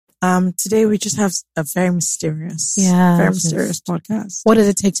Today we just have a very mysterious podcast. What does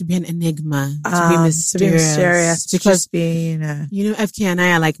it take to be an enigma? To be mysterious? Because being, FK and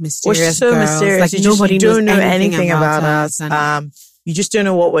I are like mysterious. We're so girls. mysterious. Like you nobody don't knows know anything about us. You just don't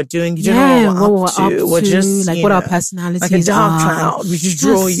know what we're doing. You don't know what we're up to. We're just like what our personalities like a dark are. cloud. We just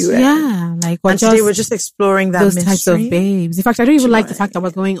draw you in. Yeah, like today we're just exploring that those mystery. types of babes. In fact, I don't even like the fact that we're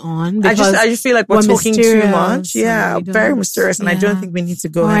going on. Because I just feel like we're talking too much. Yeah, very mysterious, and I don't think we need to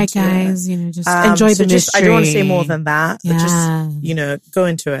go into it. All right, guys, just enjoy the mystery. I don't want to say more than that. But just go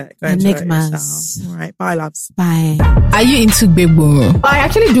into it. Go Enigmas. Into it yourself. All right, bye, loves. Bye. Are you into Bebo? I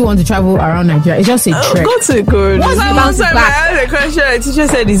actually do want to travel around Nigeria. It's just a trek. Go to good. One time I asked a question. The teacher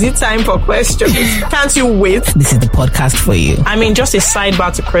said, "Is it time for questions? Can't you wait?" This is the podcast for you. I mean, just a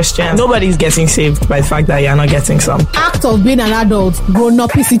sidebar to Christians. Nobody's getting saved by the fact that you're not getting some. Act of being an adult,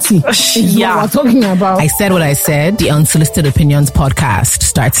 grown-upicity. Yeah. What we're talking about. I said what I said. The Unsolicited Opinions podcast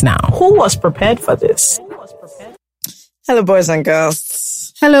starts now. Who was prepared for this? Hello, boys and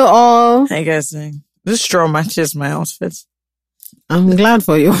girls. Hello, all. How you guys doing? This straw matches my outfit. I'm glad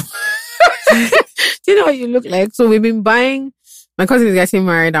for you. Do you know what you look like? So we've been buying. My cousin is getting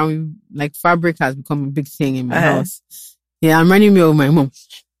married, and fabric has become a big thing in my house. Yeah, I'm running me over my mom.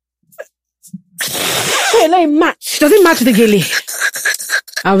 Hey, let it match. Does it match the gilly?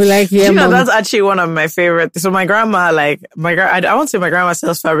 I'll be like, yeah, Mom. That's actually one of my favorites. So my grandma, I won't say my grandma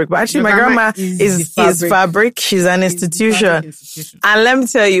sells fabric, but actually my grandma is fabric. She's an institution. And let me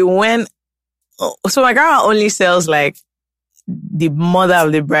tell you, so my grandma only sells the mother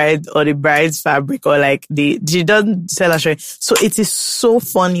of the bride or the bride's fabric or she doesn't sell actually. So it is so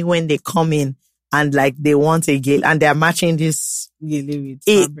funny when they come in and they want a gale and they're matching this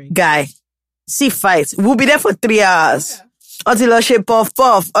guy. See fight. We'll be there for 3 hours. Until I shake puff,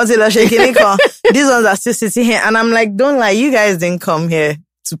 until I shake kinika. These ones are still sitting here and I'm like, don't lie, you guys didn't come here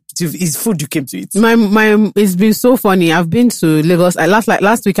to it's food you came to eat. It's been so funny. I've been to Lagos.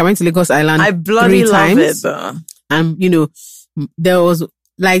 Last week I went to Lagos Island. I bloody 3 love times. it though. And there was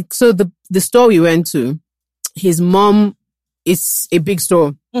the store we went to, his mom is a big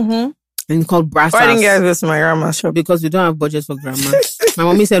store. Mm-hmm. And called Brassas. Why didn't you guys go to my grandma's shop? Because we don't have budget for grandma. My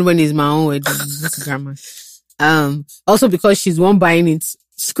mommy said when it's my own wedding, go to grandma. Also because she's one buying it.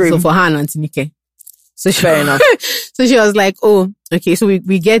 Scream. So for her and Auntie Nike. So fair enough. So she was like, oh, okay. So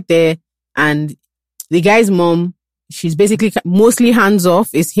we get there and the guy's mom, she's basically mostly hands off.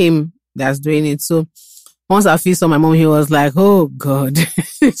 It's him that's doing it. So once I saw my mom, he was like, oh God,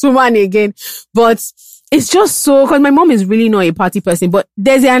 this woman again. But it's just so, cause my mom is really not a party person, but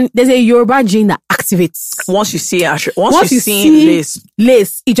there's a Yoruba gene that activates. Once you see once you see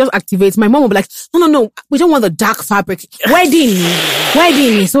lace, it just activates. My mom will be like, no, we don't want the dark fabric.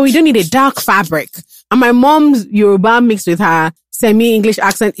 Wedding. So we don't need a dark fabric. And my mom's Yoruba mixed with her semi-English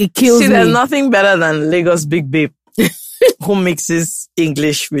accent, it kills me. See, there's nothing better than Lagos Big Babe, who mixes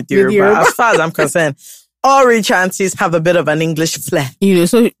English with Yoruba. As far as I'm concerned. All rich aunties have a bit of an English flair.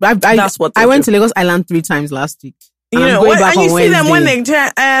 So that's what I went to Lagos Island 3 times last week. And you see them when they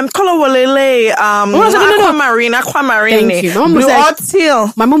Kolowolele, aquamarine, thank you. My mom was blue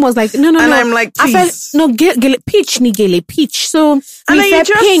teal. My mom was like, no. And I'm like, please. Peach. So and then you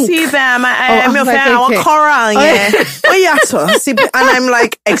just pink. see them. I want coral, yeah. And I'm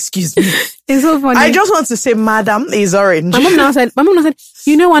like, excuse me. It's so funny. I just want to say, madam is orange. My mom now said,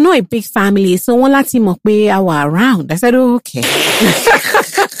 we're not a big family, so one lati mokwe our around. I said, oh, okay.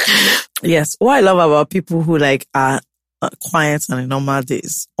 Yes. What I love about people who are quiet on the normal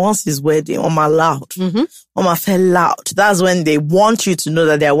days. Once it's wedding, loud. Mm-hmm. Feel loud. That's when they want you to know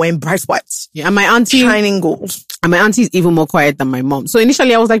that they're wearing bright white. Yeah, and my auntie shining gold. And my auntie is even more quiet than my mom. So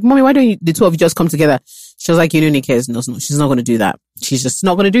initially I was like, Mommy, why don't the two of you just come together? She was like, Nika is no, she's not going to do that. She's just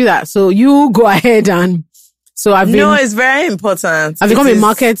not going to do that. So you go ahead and so it's very important. I've become a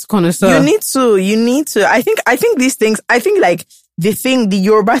market connoisseur. You need to. I think these things, the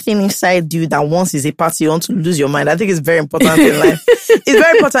Yoruba thing inside you that once is a party, you want to lose your mind. I think it's very important in life. It's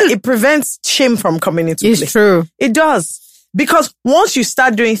very important. It prevents shame from coming into play. It's true. It does. Because once you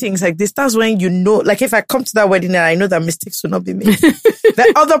start doing things like this, that's when you know, if I come to that wedding and I know that mistakes will not be made. There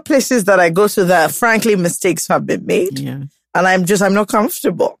are other places that I go to that, frankly, mistakes have been made. Yeah. And I'm not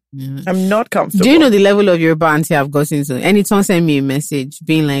comfortable. Yeah. I'm not comfortable. Do you know the level of Yoruba auntie I've gotten to? Anytime send me a message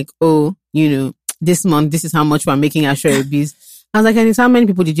being like, oh, this month, this is how much we're making our Ashwebi's. I was like, and how many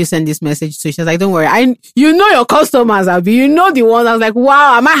people did you send this message to? She was like, don't worry. Your customers, Abby. You know the ones. I was like,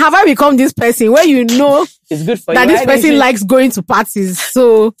 wow, have I become this person where it's good for that you. This person likes going to parties.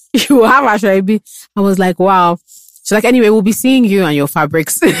 So you have Ashwebi. I was like, wow. She's like, anyway, we'll be seeing you and your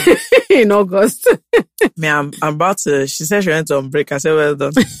fabrics in August. I'm about to, she said she went on break. I said, well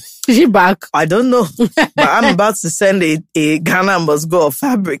done. Is she back? I don't know. But I'm about to send a Ghana must go of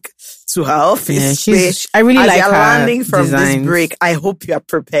fabric to her office. Yeah, I really as like you're her landing from designs. this break, I hope you are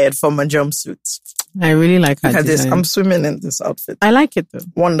prepared for my jumpsuit. I really like her Look at this. design. I'm swimming in this outfit. I like it though.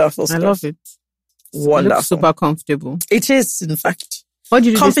 Wonderful stuff. I love it. Wonderful. It looks super comfortable. It is, in fact. What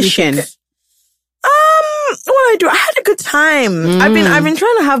did you do Comfy this weekend? chic. What I do? I had a good time. I've been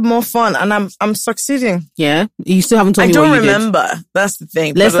trying to have more fun, and I'm succeeding. Yeah, you still haven't told me I what don't you did. remember. That's the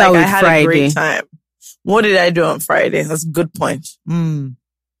thing. Let's But, start with I had Friday. a great time. What did I do on Friday? That's a good point.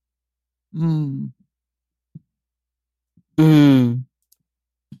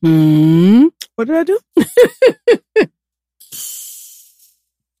 What did I do?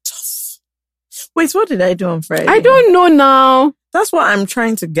 Tough. Wait, what did I do on Friday? I don't know now. That's what I'm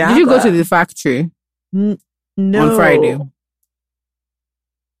trying to gather. Did you go to the factory No. on Friday?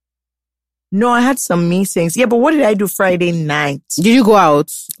 No, I had some meetings. Yeah, but what did I do Friday night? Did you go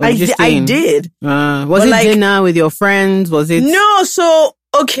out? Or I did you did. stay in? Was Was it dinner with your friends? Was it? No, so,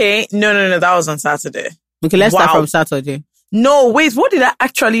 okay. No. That was on Saturday. Okay, let's start Wow. from Saturday. No, wait, what did I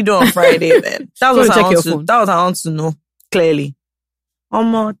actually do on Friday then? That was Go what I check your want to, phone. that was what I want to know, clearly.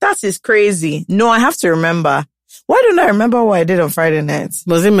 That is crazy. No, I have to remember. Why don't I remember what I did on Friday night?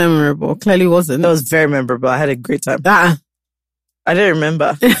 Was it memorable? Clearly wasn't. That was very memorable. I had a great time. Ah, I didn't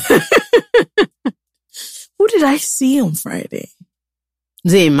remember. Who did I see on Friday?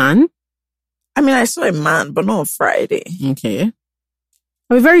 is it a man? I mean, I saw a man, but not on Friday. Okay.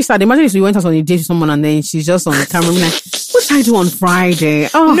 I'll be very sad. Imagine if you went out on a date with someone and then she's just on the camera like, what did I do on Friday?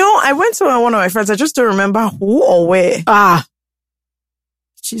 Oh. No, I went to one of my friends. I just don't remember who or where. Ah.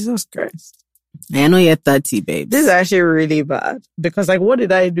 Jesus Christ. I know you're 30, babe. This is actually really bad. Because, what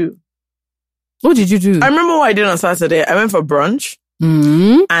did I do? What did you do? I remember what I did on Saturday. I went for brunch.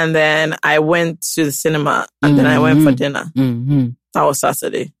 Mm-hmm. And then I went to the cinema. And then I went for dinner. Mm-hmm. That was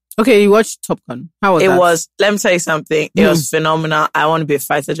Saturday. Okay, you watched Top Gun. How was that? Let me tell you something. It was phenomenal. I want to be a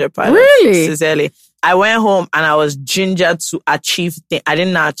fighter jet pilot. Really? Sincerely. I went home and I was gingered to achieve things. I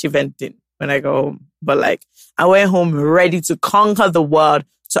didn't achieve anything when I go home. But I went home ready to conquer the world,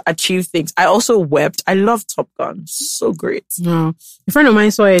 to achieve things. I also wept. I love Top Gun. So great. No. A friend of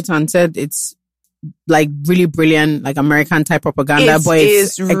mine saw it and said it's really brilliant, American type propaganda, but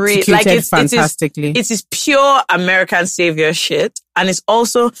it's executed fantastically. It is pure American savior shit. And it's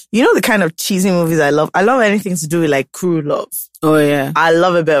also, the kind of cheesy movies I love. I love anything to do with crew love. Oh yeah. I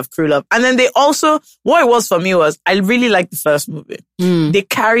love a bit of crew love. And then they also, what it was for me was, I really liked the first movie. They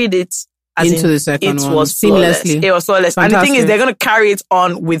carried it into the second one. It was flawless. Seamlessly. It was flawless. Fantastic. And the thing is, they're going to carry it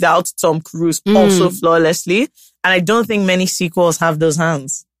on without Tom Cruise also flawlessly. And I don't think many sequels have those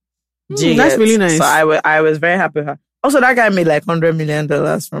hands. That's really nice. So I was very happy with her. Also, that guy made $100 million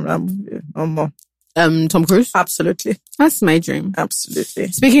from that movie or more. Tom Cruise? Absolutely. That's my dream. Absolutely.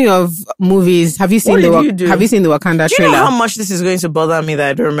 Speaking of movies, have you seen the Wakanda Do you trailer? know how much this is going to bother me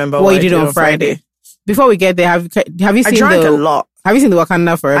that I don't remember what you did on Friday? Before we get there, have you seen I drank a lot. Have you seen the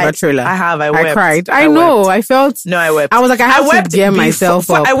Wakanda Forever trailer? I have. I wept. I cried. I know. I felt. No, I wept. I was like, I have to gear myself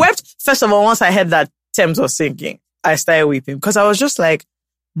up. I wept, first of all, once I heard that Thames was singing. I started weeping because I was just like,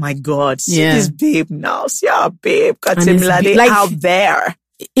 my God, see this babe now. See our babe. Got Timlade out there.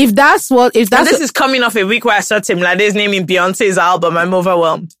 If that's and this is coming off a week where I saw Timlade's name in Beyonce's album, I'm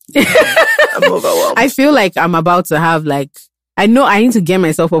overwhelmed. I'm overwhelmed. I feel like I'm about to have I know I need to get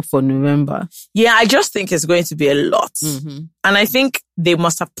myself up for November. Yeah, I just think it's going to be a lot. Mm-hmm. And I think they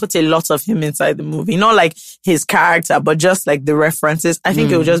must have put a lot of him inside the movie. Not his character, but just the references. I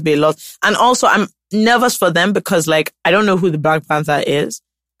think it will just be a lot. And also, I'm nervous for them because I don't know who the Black Panther is.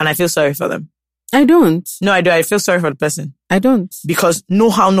 And I feel sorry for them. I don't. No, I do. I feel sorry for the person. I don't. Because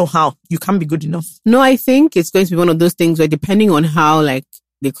no how. You can't be good enough. No, I think it's going to be one of those things where depending on how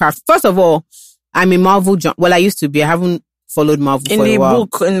they craft. First of all, I'm a Marvel I used to be. I haven't followed Marvel for a while.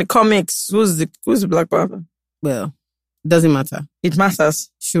 In the comics, who's the Black Panther? Well, it doesn't matter. It matters.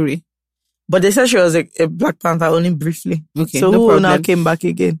 Shuri. But they said she was a Black Panther only briefly. Okay, so no who problem. now came back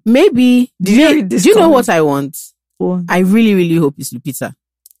again? Maybe. Do you know what I want? What? I really, really hope it's Lupita.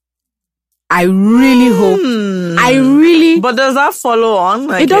 I really hope. But does that follow on?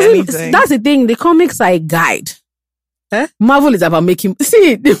 It doesn't. Anything? That's the thing. The comics are a guide. Marvel is about making.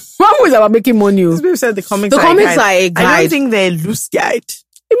 See, Marvel is about making money. People said the comics are a guide. I don't think they're a loose guide.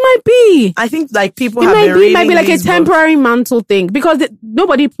 It might be. I think people it have been reading. It might be like a temporary mantle thing because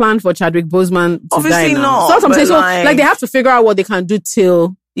nobody planned for Chadwick Boseman to obviously die now. not. So that's what I'm saying. So they have to figure out what they can do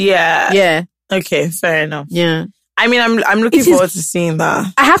till. Yeah. Yeah. Okay. Fair enough. Yeah. I mean, I'm looking forward to seeing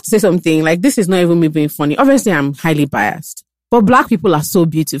that. I have to say something. This is not even me being funny. Obviously, I'm highly biased. But black people are so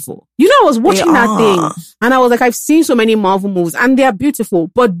beautiful. You know, I was watching that thing and I was like, I've seen so many Marvel movies and they are beautiful.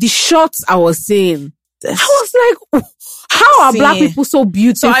 But the shots I was seeing, I was like, how are black people so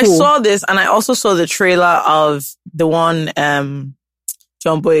beautiful? So I saw this and I also saw the trailer of the one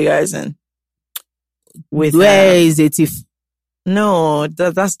John Boyega is in. With, where is a thief? No,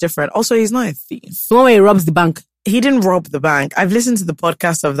 that's different. Also, he's not a thief. The one where he robs the bank. He didn't rob the bank. I've listened to the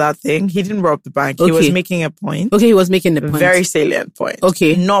podcast of that thing. He didn't rob the bank. Okay. He was making a point. Okay, he was making the point. Very salient point.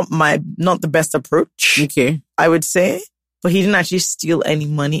 Okay. Not the best approach. Okay. I would say. But he didn't actually steal any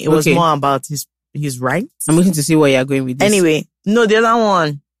money. It was more about his rights. I'm waiting to see where you're going with this. Anyway, no, the other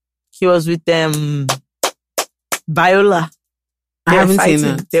one. He was with Biola. I haven't seen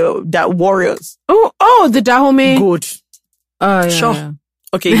that. That Warriors. Oh, the Dahomey. Good. Oh, yeah. Sure. Yeah.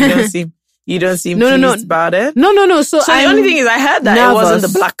 Okay, you don't seem pleased about it? No. So the only thing is I heard that nervous. It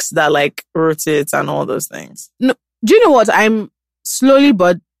wasn't the blacks that like wrote it and all those things. No, do you know what? I'm slowly,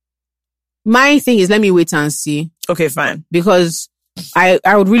 but my thing is let me wait and see. Okay, fine. Because I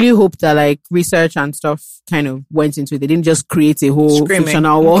would really hope that like research and stuff kind of went into it. They didn't just create a whole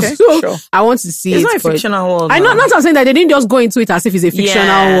fictional world. Okay, so sure. I want to see it's not a fictional world. I'm not saying that they didn't just go into it as if it's a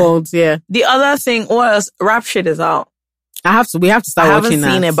fictional world. Yeah. The other thing was Rap Shit is out. We have to start watching that.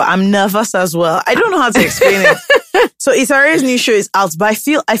 I haven't seen it, but I'm nervous as well. I don't know how to explain it. So Issare's new show is out, but I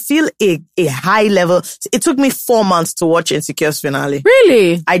feel a high level. It took me 4 months to watch Insecure's finale.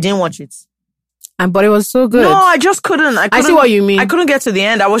 Really? I didn't watch it. But it was so good. No, I just couldn't. I see what you mean. I couldn't get to the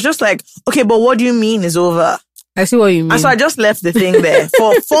end. I was just like, okay, but what do you mean is over? I see what you mean. And so I just left the thing there.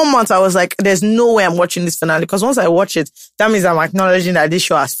 For 4 months, I was like, there's no way I'm watching this finale. Because once I watch it, that means I'm acknowledging that this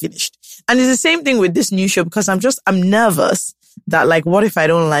show has finished. And it's the same thing with this new show because I'm nervous that like, what if I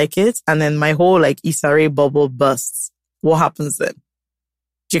don't like it? And then my whole like Issa Rae bubble bursts. What happens then?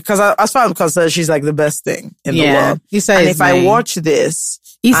 Because as far as I'm concerned, she's like the best thing in the world. And if I watch this,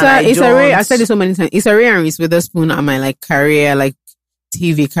 Issa Rae, I said this so many times, Issa Rae and Reese Witherspoon are my like career, like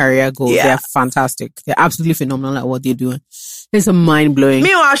TV career goals. Yeah. They're fantastic. They're absolutely phenomenal at what they're doing. It's mind blowing.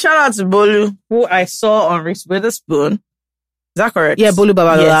 Meanwhile, shout out to Bolu, who I saw on Reese Witherspoon. Is that correct? Yeah, Bolu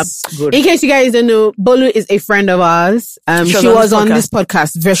Babalola. Yes, good. In case you guys don't know, Bolu is a friend of ours. She was on this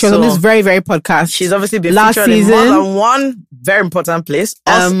podcast. She was on this very, very podcast. She's obviously been last featured season. in more than one very important place.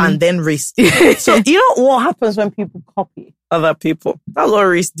 Us and then Reese. So you know what happens when people copy other people? That's what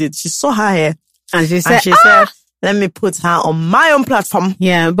Reese did. She saw her hair and she said, let me put her on my own platform.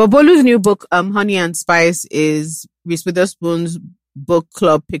 Yeah, but Bolu's new book, Honey and Spice, is Reese Witherspoon's book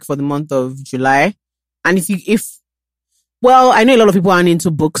club pick for the month of July. And well, I know a lot of people aren't into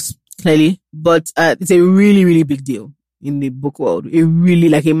books, clearly, but it's a really, really big deal in the book world. A really,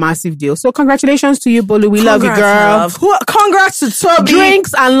 like a massive deal. So congratulations to you, Bolu. We love you, girl. Congrats to Toby.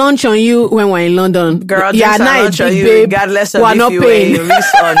 Drinks and lunch on you when we're in London. Girl, drinks and lunch on you, regardless of if you were in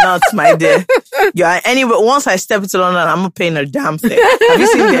Reese or not, my dear. Anyway, once I step into London, I'm not paying a damn thing. Have you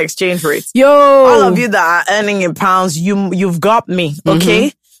seen the exchange rate? Yo! All of you that are earning in pounds, you've got me, okay?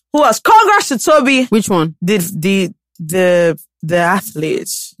 Mm-hmm. Who else? Congrats to Toby. Which one? The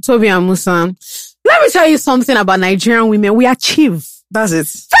athletes. Toby and Musa. Let me tell you something about Nigerian women. We achieve. That's it.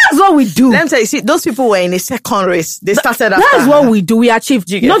 That's what we do. Let me tell you, see, those people were in a second race. They started after That's what we do. We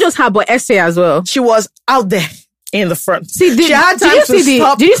achieved. Not just her, but Essay as well. She was out there in the front. See, she had time to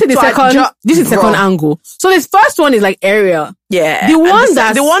stop. Did you see the second angle? So this first one is like Ariel. Yeah. The one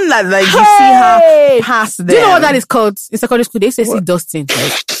that like you see her pass them. Do you know what that is called? In secondary school, they say see dusting.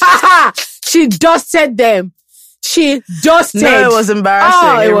 She dusted them. She dusted. No, it was embarrassing.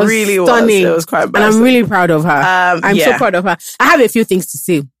 Oh, it was really stunning. was. It was quite embarrassing. And I'm really proud of her. I'm so proud of her. I have a few things to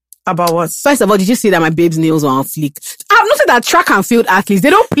say. About what? First of all, did you see that my babe's nails were on fleek? I've noticed that track and field athletes, they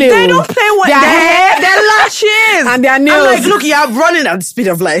don't play what? Their hair, their lashes. And their nails. I'm like, look, you're running at the speed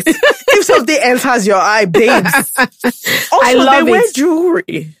of light. If something enters your eye, babes. Also, I love they wear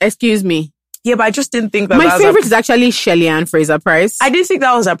jewelry. Excuse me. Yeah, but I just didn't think that my favorite is actually Shelly Ann Fraser-Price. I didn't think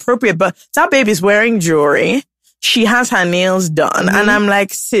that was appropriate, but that babe is wearing jewelry. She has her nails done. And I'm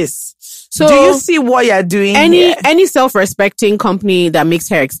like, sis, so do you see what you're doing here? Any self-respecting company that makes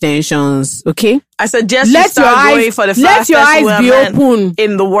hair extensions, okay? I suggest you start going for the fastest let your eyes be open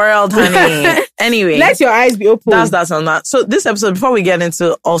in the world, honey. Anyway. Let your eyes be open. That's on that. So this episode, before we get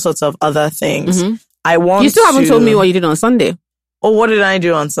into all sorts of other things, I want You still haven't told me what you did on Sunday. Oh, what did I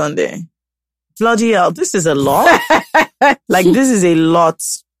do on Sunday? Bloody hell, this is a lot. Like, this is a lot.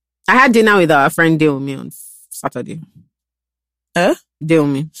 I had dinner with our friend Deomi on Saturday.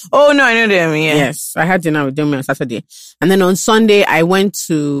 Deomi. Oh, no, I know Deomi, yeah. Yes, I had dinner with Deomi on Saturday. And then on Sunday, I went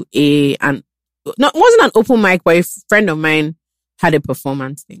to it wasn't an open mic, but a friend of mine had a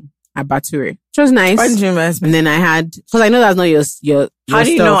performance thing at Bature. She was nice. Why did you invite me? And then I had, because I know that's not your How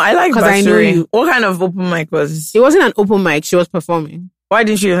do you know? I like because I know you. What kind of open mic was It wasn't an open mic. She was performing. Why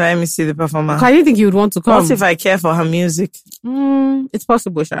didn't you invite me to see the performance? I didn't think you would want to come. What if I care for her music? It's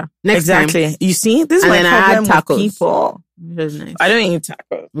possible, Sha. Next time. Exactly. You see, this is And my then I had problem tacos. with people. Which was nice. I don't eat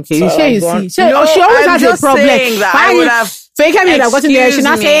tacos. Okay, So you sure I'm you going- see? No, She always I'm has a just problem. saying that Why I would you- have. Fake me would have gotten there. She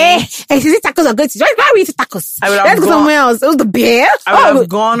not Excuse say, me. hey, is it tacos are good? Why are we eating tacos? I would have Let's go gone- somewhere else. It was the beer. I would have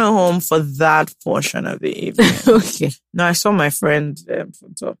gone home for that portion of the evening. Okay. No, I saw my friend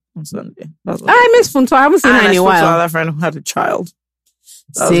Funto on Sunday. That's what I miss Funto. I haven't seen and her I in a spoke to while. another friend who had a child.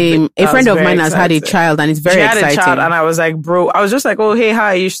 That was Same. big- A that friend was of very mine has had a exciting. child, and it's She very had exciting. a child, and I was like, bro, I was just like, oh, hey,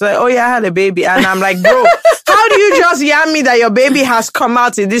 hi. She's like, oh, yeah, I had a baby. And I'm like, bro, how do you just yam me that your baby has come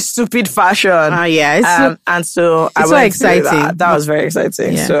out in this stupid fashion? Yeah, it's And so I so went through exciting. That was very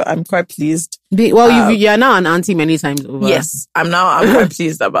exciting. Yeah. So I'm quite pleased. you're now an auntie many times over. Yes, I'm quite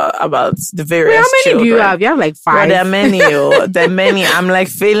pleased about the various Wait, how many children. do you have? You have like Well, 5. there are many. There are many. I'm like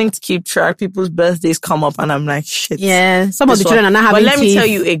failing to keep track. People's birthdays come up, and I'm like, shit. Yeah, some of the This children one. are not having But let me teeth. tell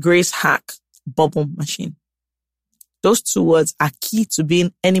you a grace hack: bubble machine. Those 2 words are key to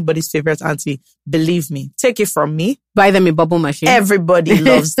being anybody's favorite auntie. Believe me. Take it from me. Buy them a bubble machine. Everybody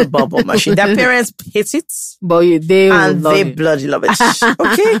loves the bubble machine. Their parents hate it. But they will And love they it. bloody love it.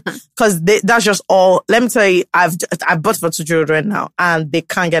 Okay? Because that's just all. Let me tell you, I bought for 2 children now, and they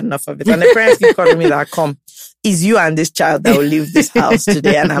can't get enough of it. And the parents keep calling me that, come, is you and this child that will leave this house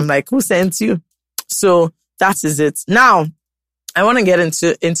today? And I'm like, who sent you? So that is it. Now, I want to get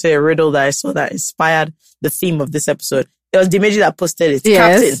into a riddle that I saw that inspired the theme of this episode. It was Dimeji that posted it.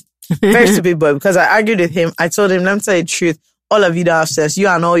 Yes. Captain. Very stupid boy, because I argued with him. I told him, let me tell you the truth. All of you don't have sense. You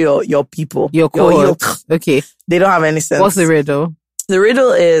and all your people. Your cohort. Okay. They don't have any sense. What's the riddle? The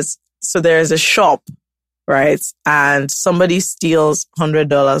riddle is, so there is a shop, right? And somebody steals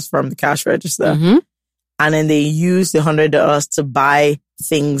 $100 from the cash register. Mm-hmm. And then they use the $100 to buy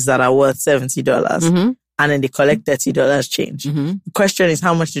things that are worth $70. Mm-hmm. And then they collect $30 change. Mm-hmm. The question is,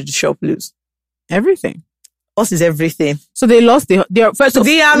 how much did the shop lose? Everything. What is everything? So they lost their first. So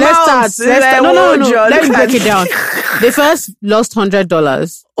The let's amount. start. No. Joe, Let me look break at- it down. They first lost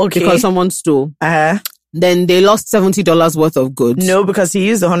 $100 Okay. because someone stole. Uh-huh. Then they lost $70 worth of goods. No, because he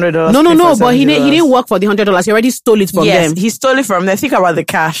used the $100. No. But he didn't work for the $100. He already stole it from them. He stole it from them. Think about the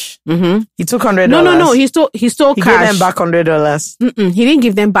cash. Mm-hmm. He took $100. No. He stole He cash. gave them back $100. He didn't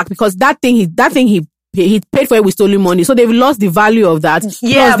give them back because that thing he paid for it with stolen money. So they've lost the value of that.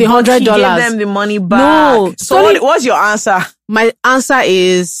 Yeah, plus the but $100. he gave them the money back. No. So what's your answer? My answer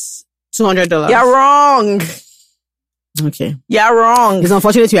is $200. You're wrong. Okay. You're wrong. It's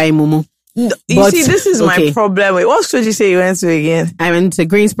unfortunate you are a mumu. You But, see, this is my okay. problem. Wait, what school did you say you went to again? I went to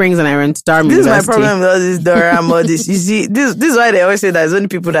Green Springs and I went to Durham This is my University. problem with all this Durham, all this. You see, this is why they always say that it's only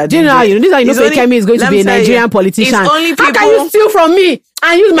people that Do you know how you know? This is how you know It's only- Fekemi is going to let be me a tell you, Nigerian politician. it's only How can you people- steal from me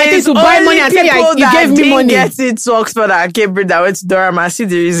and use my thing It's to buy only money and say people you that gave me didn't money? get it to Oxford and Cambridge that went to Durham. I see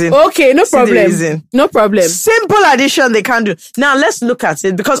the reason. Okay, no See the problem. reason. No problem. Simple addition they can do. Now let's look at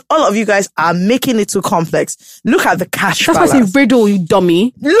it because all of you guys are making it too complex. Look at the cash That's why balance. it's a riddle, you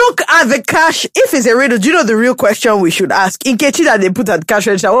dummy. Look at the cash. If it's a riddle, do you know the real question we should ask? Nkechi that they put at the cash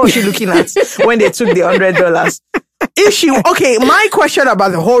register, what was she looking at when they took the $100? Okay, my question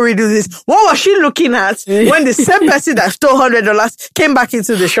about the whole riddle is, what was she looking at when the same person that stole $100 came back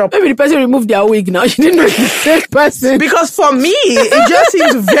into the shop? Maybe the person removed their wig now. She didn't know it's the same person. Because for me, it just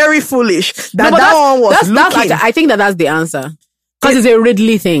seems very foolish that No, but that one was that's looking. I think that's the answer. Because it's a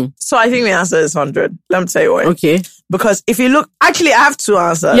Ridley thing. So I think the answer is 100. Let me tell you why. Okay. Because if you look, actually, I have 2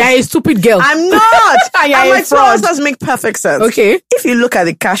 answers. Yeah, a stupid girl. I'm not. You're And a my 2 fraud. answers make perfect sense. Okay. If you look at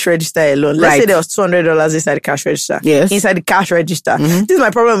the cash register alone, let's Right. say there was $200 inside the cash register. Yes. Inside the cash register. This is my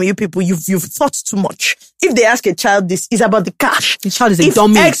problem with you people. You've thought too much. If they ask a child this, it's about the cash. The child is a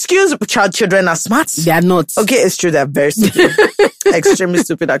dummy. Children are smart. They are not. Okay, it's true. They're very stupid. Extremely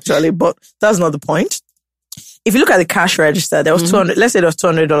stupid, actually. But that's not the point. If you look at the cash register, there was 200, let's say there was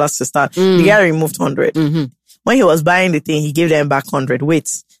 $200 to start. The guy removed 100. When he was buying the thing, he gave them back 100.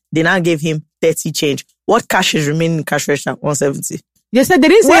 Wait, they now gave him 30 change. What cash is remaining in cash register? 170. They said they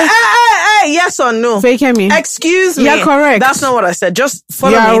didn't say. Well, yes or no? Fake me. Excuse me. You're correct. That's not what I said. Just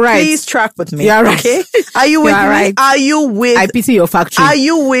follow You me. are right. Please track with me. You are right. Okay? Are you with You are me? right. Are you with I pity your factory. Are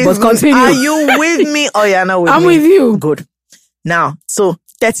you with But me? continue. Are you with me or you're not with I'm me? with you. Good. Now, so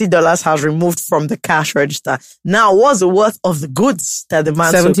 $30 has removed from the cash register. Now, what's the worth of the goods that the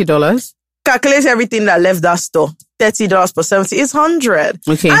man took? $70. calculate everything that left that store. $30 per 70 is 100.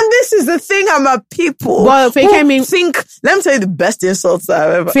 Okay. And this is the thing about people. Well, let me tell you the best insults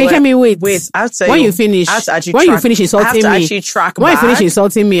I've ever. Wait. I'll tell when you. you finish, insulting me, when you finish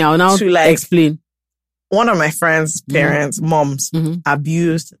insulting me, I'll now explain. One of my friends' parents, moms,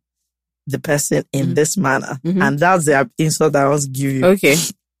 abused the person in this manner. And that's the insult that I was giving you. Okay.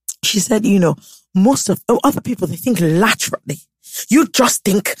 She said, most of other people, they think laterally. You just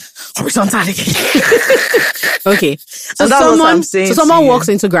think horizontally. Okay. So someone walks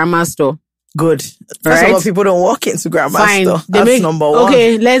into grandma's store. Good. First of all, people don't walk into grandma's store. That's number one.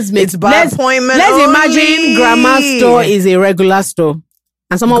 Okay, let's appointment. Let's imagine grandma's store is a regular store.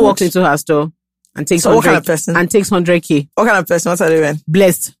 And someone walks into her store and takes 100, what kind of person? And takes 100K. What kind of person? What are they doing?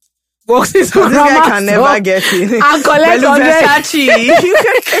 Blessed. Walks into this guy can never get it. And collect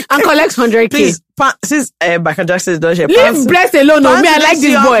 100K. And collect 100K. Please, since Michael Jackson is done here, leave Blessed alone. No, me, I like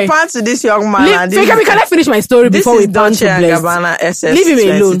this boy. Pants to this young man. Can I finish my story before we pan to Blessed? Leave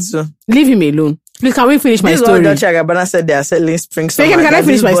him alone. Leave him alone. Please, can we finish my story? This is what Dolce & Gabbana said they are selling spring summer. Can I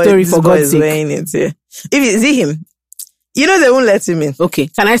finish my story for God's sake? If is it him? They won't let him in. Okay,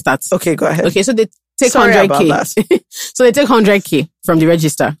 can I start? Okay, go ahead. Okay, so they take 100K. So they take 100K from the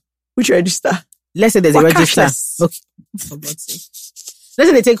register. Which register? Let's say there's a register. Cashless? Okay. For God's sake. Let's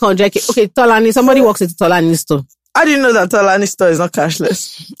say they take 100K. Okay, Tolani, somebody walks into Tolani's store. How do you know that Tolani's store is not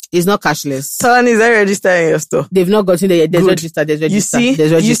cashless? It's not cashless. Tolani, is there a register in your store? They've not gotten there yet. There's register. You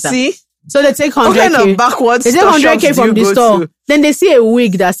see? So they take 100K. What kind of backwards they take 100K from the store. To? Then they see a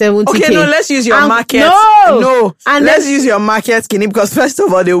wig that's 70K. Okay, no, let's use your market. No. And let's use your market skinny because first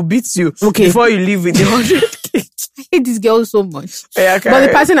of all, they will beat you before you leave with the 100K. I hate this girl so much. Yeah, okay, but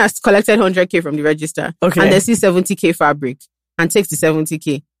the person has collected 100K from the register. Okay. And they see 70K fabric and takes the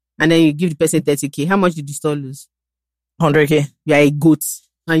 70K. And then you give the person 30K. How much did the store lose? 100K. You are a goat.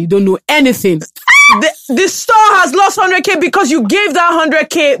 And you don't know anything. The store has lost 100K because you gave that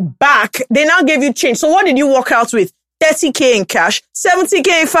 100K back. They now gave you change. So what did you walk out with? 30K in cash,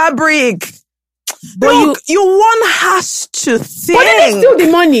 70K in fabric. But look, one has to think. But then they steal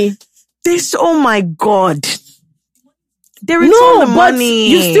the money. Oh my God. They return the money.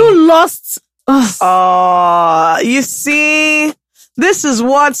 You still lost. You see, this is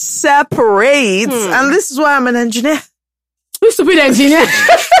what separates. And this is why I'm an engineer. You stupid engineer.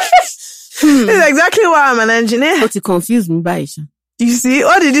 This is exactly why I'm an engineer. But you confused me, Baisha. You see,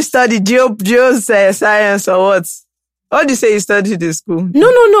 what did you study? Science or what? What did you say you studied in school?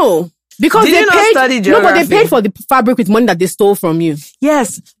 No. Because did they not study geography? No, but they paid for the fabric with money that they stole from you.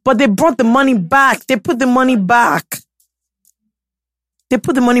 Yes, but they brought the money back. They put the money back.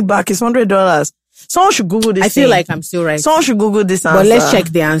 It's $100. Someone should Google this. I feel like I'm still right. Someone should Google this answer. But let's check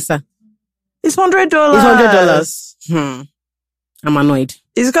the answer. It's $100. It's $100. I'm annoyed.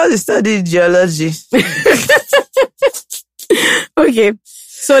 It's because you studied geology. Okay.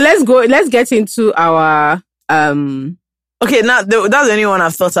 So let's get into our, Okay, now that's the only one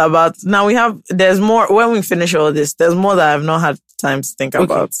I've thought about. Now there's more, when we finish all this, there's more that I've not had time to think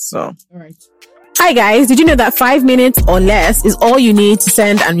about, so. All right. Hi guys, did you know that 5 minutes or less is all you need to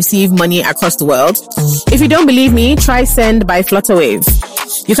send and receive money across the world? If you don't believe me, try Send by Flutterwave.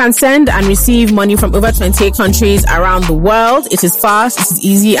 You can send and receive money from over 28 countries around the world. It is fast, it is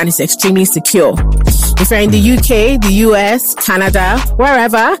easy, and it's extremely secure. If you're in the UK, the US, Canada,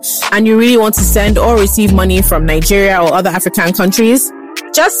 wherever, and you really want to send or receive money from Nigeria or other African countries,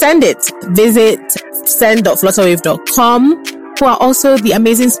 just send it. Visit send.flutterwave.com, who are also the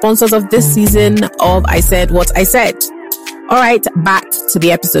amazing sponsors of this season of I Said What I Said. All right, back to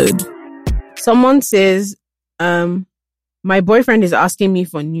the episode. Someone says, my boyfriend is asking me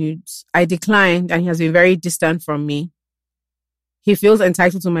for nudes. I declined and he has been very distant from me. He feels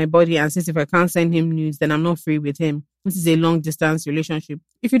entitled to my body and says if I can't send him nudes, then I'm not free with him. This is a long distance relationship.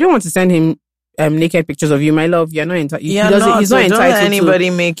 If you don't want to send him naked pictures of you, my love, you're not entitled. He's not entitled. Don't let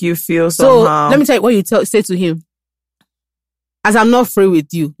anybody make you feel somehow. So let me tell you what you say to him. As I'm not free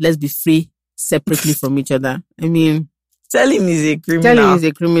with you, let's be free separately from each other. I mean, tell him he's a criminal.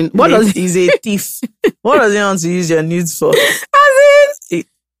 He's a thief. What does he want to use your nudes for?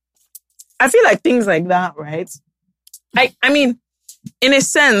 I feel like things like that, right? I mean, in a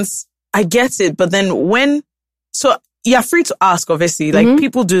sense, I get it, but then so you're free to ask, obviously. Like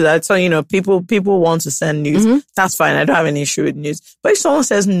people do that. So, people want to send nudes. That's fine. I don't have any issue with nudes. But if someone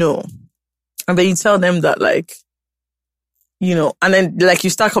says no, and then you tell them that like, and then like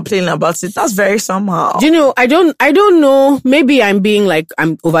you start complaining about it, that's very somehow. I don't know. Maybe I'm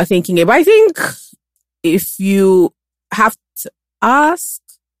overthinking it, but I think if you have to ask,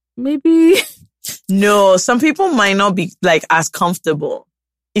 maybe. No, some people might not be like as comfortable.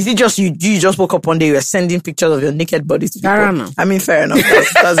 Is it just you just woke up one day, you were sending pictures of your naked body to people? I mean, fair enough.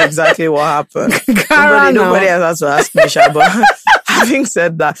 That's exactly what happened. Nobody else has to ask me, Sha, but having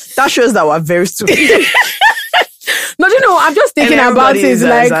said that shows that we're very stupid. No, do you know, I'm just thinking about it.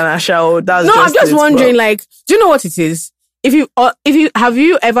 Like, I'm just wondering, like, do you know what it is? Have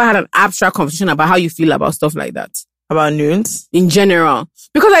you ever had an abstract conversation about how you feel about stuff like that? About nudes? In general.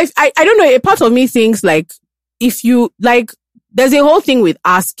 Because I don't know, a part of me thinks, like, if you, like, there's a whole thing with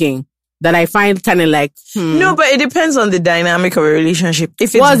asking that I find kind of like, No, but it depends on the dynamic of a relationship.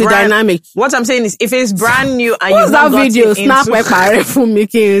 If it's what's the dynamic? What I'm saying is, if it's brand new and what's that video? Snap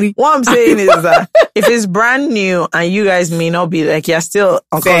into... What I'm saying is that if it's brand new and you guys may not be like, you're still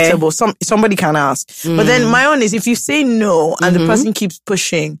uncomfortable, somebody can ask. But then my own is, if you say no and the person keeps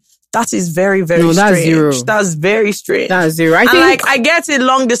pushing, that is very, very strange. That's zero. That's very strange. That's zero. I get it,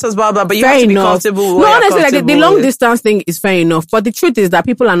 long distance, blah, blah, but you have to be comfortable. No, honestly, like the long distance thing is fair enough. But the truth is that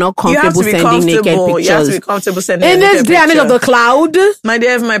people are not comfortable sending naked pictures. You have to be comfortable sending naked pictures. In this day and age of the cloud. My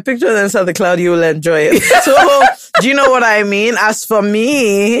dear, if my picture is inside the cloud, you will enjoy it. So, do you know what I mean? As for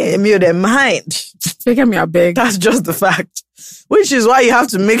me, you don't mind. Figure me a big. That's just the fact. Which is why you have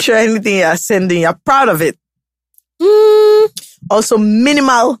to make sure anything you're sending, you're proud of it. Also,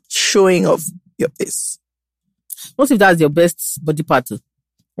 minimal showing of your face. What if that's your best body part?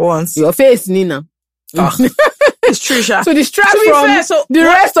 Once. Your face, Nina. It's true, Sha. So distract from the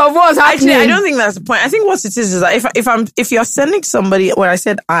rest of us happening. Actually, I don't think that's the point. I think what it is that if you're sending somebody, when I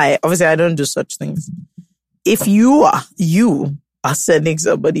said obviously I don't do such things. If you are sending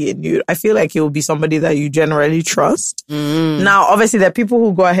somebody a nude, I feel like it will be somebody that you generally trust. Now, obviously, there are people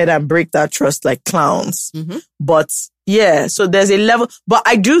who go ahead and break that trust like clowns. But yeah, so there's a level. But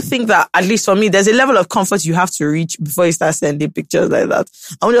I do think that, at least for me, there's a level of comfort you have to reach before you start sending pictures like that.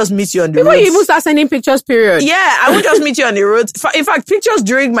 I won't just meet you on the road. Before you even start sending pictures, period. Yeah, I won't just meet you on the road. In fact, pictures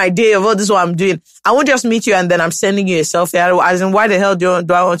during my day of all this what I'm doing, I won't just meet you and then I'm sending you a selfie. As in, why the hell do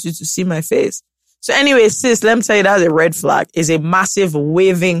I want you to see my face? So anyway, sis, let me tell you, that's a red flag. It's a massive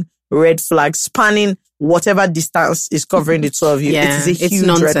waving red flag spanning whatever distance is covering the two of you. Yeah, it is a huge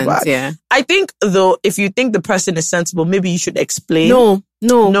nonsense, red flag. Yeah. I think, though, if you think the person is sensible, maybe you should explain. No. Do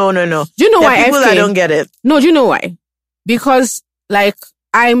you know why? People that don't get it. No, do you know why? Because, like,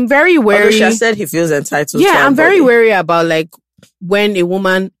 I'm very wary. Although Sha said he feels entitled. Yeah, I'm very wary about, like, when a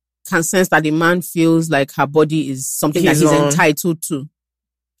woman can sense that a man feels like her body is something that he's entitled to.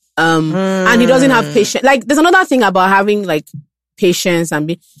 And he doesn't have patience. Like, there's another thing about having, like, patience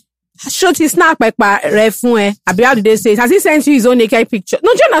and should he snap like refun? How do they say? Has he sent you his own naked picture?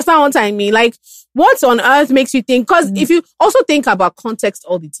 No, do you understand what I mean? Like, what on earth makes you think? Because if you also think about context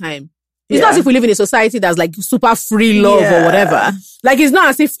all the time, it's not as if we live in a society that's like super free love or whatever. Like, it's not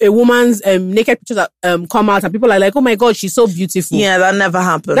as if a woman's naked pictures come out and people are like, oh my God, she's so beautiful. Yeah, that never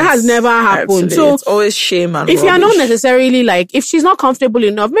happened. That has never happened. Absolutely. So it's always shame and if rubbish. you're not necessarily like, if she's not comfortable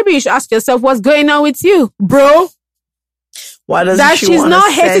enough, maybe you should ask yourself what's going on with you, bro. Why doesn't that she she's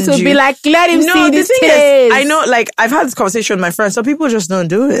not hated to be like, let him see this case. I know, like, I've had this conversation with my friends. Some people just don't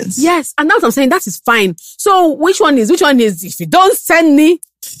do it. Yes, and that's what I'm saying. That is fine. So which one is? If you don't send me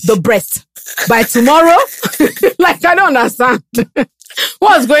the breast by tomorrow, like, I don't understand.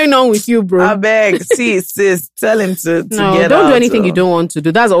 What's going on with you, bro? I beg, sis, tell him to no, get don't out, do anything you don't want to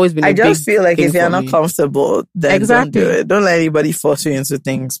do. That's always been. I just feel like if you're not comfortable, then don't do it. Don't let anybody force you into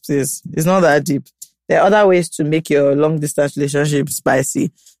things, please. It's not that deep. There are other ways to make your long distance relationship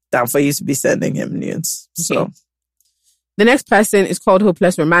spicy than for you to be sending him nudes. Okay. So, the next person is called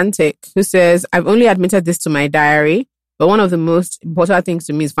Hopeless Romantic, who says, I've only admitted this to my diary, but one of the most important things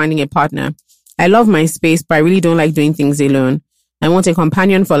to me is finding a partner. I love my space, but I really don't like doing things alone. I want a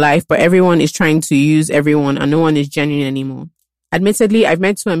companion for life, but everyone is trying to use everyone and no one is genuine anymore. Admittedly, I've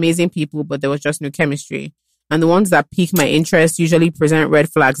met two amazing people, but there was just no chemistry. And the ones that pique my interest usually present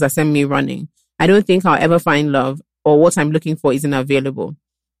red flags that send me running. I don't think I'll ever find love, or what I'm looking for isn't available.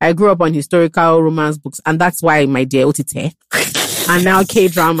 I grew up on historical romance books, and that's why, my dear Otite, and now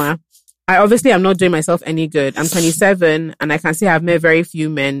K-drama. I obviously am not doing myself any good. I'm 27, and I can say I've met very few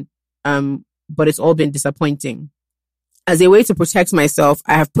men, but it's all been disappointing. As a way to protect myself,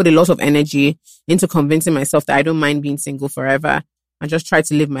 I have put a lot of energy into convincing myself that I don't mind being single forever. I just try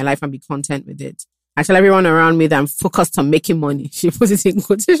to live my life and be content with it. I tell everyone around me that I'm focused on making money. She puts it in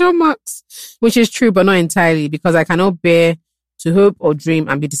quotation marks, which is true, but not entirely, because I cannot bear to hope or dream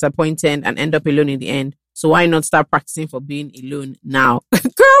and be disappointed and end up alone in the end. So why not start practicing for being alone now?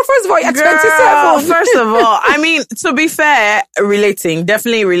 Girl, first of all, you're 27. First of all, I mean, to be fair,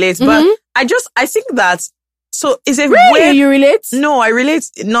 definitely relates. But I think that So is it really weird? You relate? No, I relate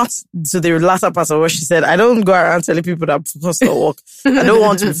not to the latter part of what she said. I don't go around telling people that I'm focused on work. I don't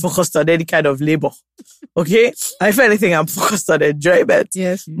want to be focused on any kind of labor. Okay? If anything, I'm focused on enjoyment.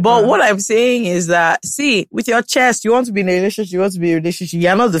 Yes. But what I'm saying is that, see, with your chest, you want to be in a relationship, you want to be in a relationship,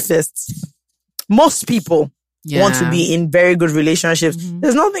 you're not the first. Most people want to be in very good relationships. Mm-hmm.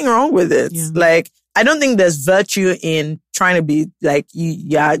 There's nothing wrong with it. Yeah. Like, I don't think there's virtue in trying to be like,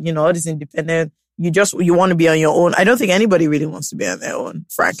 all this independent. You want to be on your own. I don't think anybody really wants to be on their own,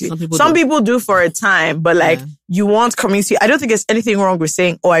 frankly. Some people do for a time, but like you want community. I don't think there's anything wrong with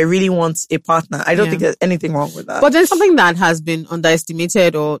saying, oh, I really want a partner. I don't think there's anything wrong with that. But then something that has been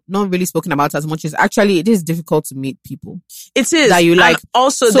underestimated or not really spoken about as much is actually it is difficult to meet people. It is. That you like. And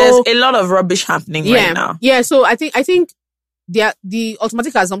also, there's a lot of rubbish happening right now. Yeah. So I think the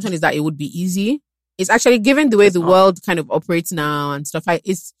automatic assumption is that it would be easy. It's actually, given the way the world kind of operates now and stuff,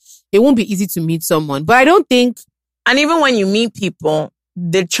 it won't be easy to meet someone. But I don't think... And even when you meet people,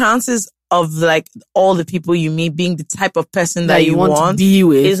 the chances of like all the people you meet being the type of person that you want to be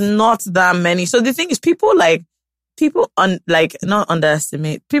with is not that many. So the thing is, people not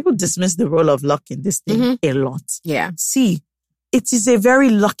underestimate, people dismiss the role of luck in this thing a lot. Yeah. See, it is a very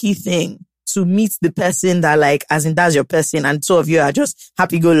lucky thing to meet the person that like, as in that's your person, and two of you are just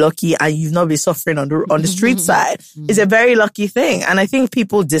happy-go-lucky and you've not been suffering on the street side. It's a very lucky thing. And I think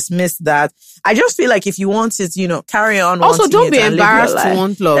people dismiss that. I just feel like if you want it, carry on. Also, don't be embarrassed to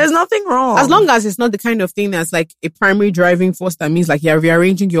want love. There's nothing wrong. As long as it's not the kind of thing that's like a primary driving force that means like you're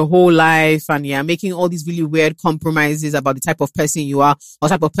rearranging your whole life and you're making all these really weird compromises about the type of person you are or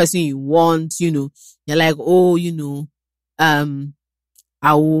type of person you want, You're like,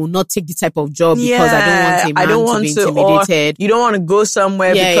 I will not take the type of job because I don't want a man to be intimidated. Or you don't want to go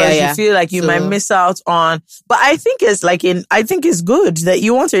somewhere because you feel like you might miss out on. But I think it's good that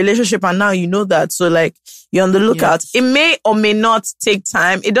you want a relationship and now you know that. So like you're on the lookout. It may or may not take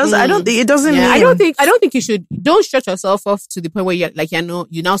time. It doesn't. I don't think it doesn't mean. I don't think you should. Don't stretch yourself off to the point where you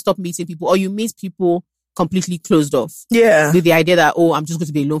now stop meeting people or you meet people completely closed off. Yeah. With the idea that, I'm just going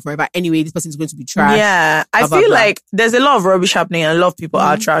to be alone forever. Anyway, this person is going to be trash. Yeah. I feel like there's a lot of rubbish happening and a lot of people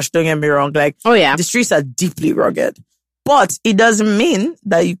are trash. Don't get me wrong. Like, the streets are deeply rugged. But it doesn't mean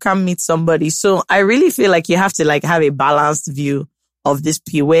that you can't meet somebody. So I really feel like you have to like have a balanced view of this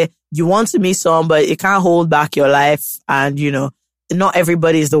where you want to meet someone, but it can't hold back your life. And, not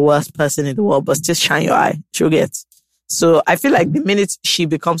everybody is the worst person in the world, but just shine your eye. She'll get. So I feel like the minute she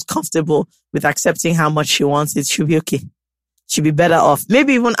becomes comfortable with accepting how much she wants it, she'll be okay. She'll be better off.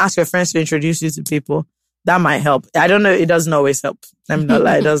 Maybe even ask your friends to introduce you to people. That might help. I don't know. It doesn't always help. Let me not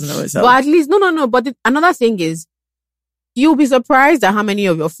lie. It doesn't always help. But at least, no. But another thing is, you'll be surprised at how many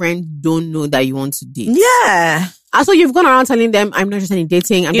of your friends don't know that you want to date. Yeah. And so you've gone around telling them, I'm not interested in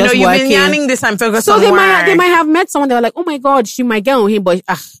dating. I'm just working. You've been yanning this. I'm focused on work. So they might have met someone. They were like, oh my God, she might get on him. But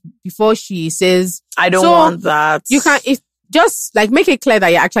before she says, I don't want that. You can just like make it clear that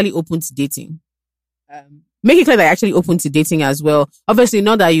you're actually open to dating. Make it clear that you're actually open to dating as well. Obviously,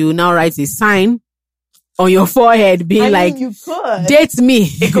 not that you now write a sign on your forehead being you could. Date me.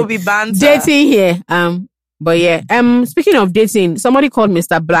 It could be banter. Dating here. But yeah, speaking of dating, somebody called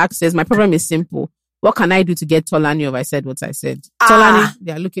Mr. Black says, my problem is simple. What can I do to get Tolani if I said what I said? Tolani,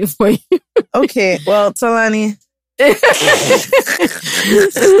 they are looking for you. Okay, well, Tolani.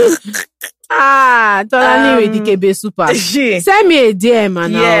 Tolani with DKB Super. Send me a DM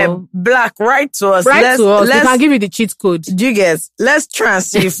and Black, write to us. We can give you the cheat code. You guys, let's try and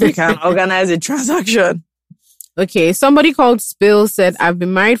see if we can organize a transaction. Okay, somebody called Spill said, I've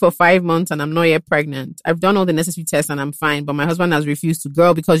been married for 5 months and I'm not yet pregnant. I've done all the necessary tests and I'm fine, but my husband has refused to.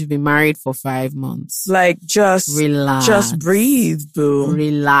 Girl, because you've been married for 5 months. Like, just relax. Just breathe, boo.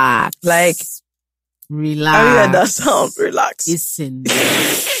 Relax. Like, relax. I heard that sound. Relax. Listen.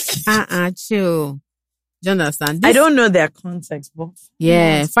 Chill. Do you understand? I don't know their context, but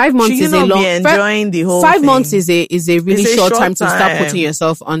 5 months is a long. Enjoying the whole 5 thing. months is a really short time to start putting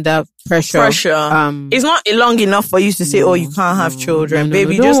yourself under pressure. It's not long enough for you to say, "Oh, you can't have children,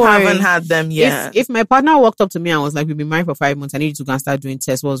 baby." You just haven't had them yet. If my partner walked up to me and was like, "We've been married for 5 months. I need you to go and start doing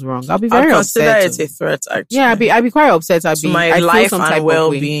tests. What's wrong?" I'll be very upset. I'll consider it a threat. Actually, I'd be quite upset. I'd life feel some and type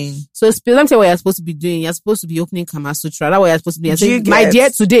well-being. So, let me tell you what you're supposed to be doing. You're supposed to be opening Kama Sutra. That's what you're supposed to be. My dear,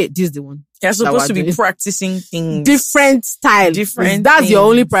 today this is the one. You're supposed to be practicing things. Different style. That's your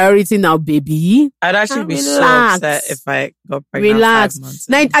only priority now, baby. I'd actually be so upset if I got pregnant. Relax. 5 months.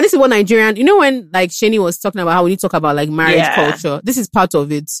 And this is what Nigerian, when like Shani was talking about how we need to talk about like marriage culture. This is part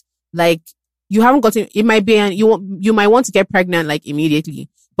of it. Like you haven't gotten, it might be, you might want to get pregnant like immediately,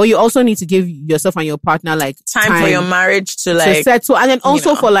 but you also need to give yourself and your partner like time for your marriage to like settle. And then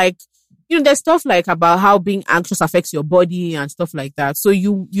also for like, there's stuff like about how being anxious affects your body and stuff like that. So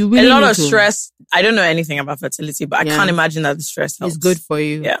you really a lot of stress. I don't know anything about fertility, but I can't imagine that the stress helps. It's good for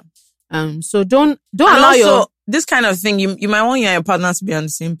you. Yeah. So don't allow your this kind of thing. You might want you and your partner to be on the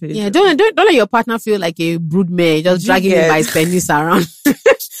same page. Yeah. Don't let your partner feel like a broodmare just dragging him by his penis around.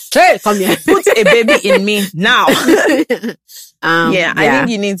 Hey, come here. Put a baby in me now. I think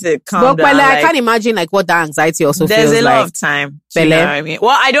you need to calm down. But I can't imagine like what that anxiety also feels like. There's a lot of time. You know what I mean?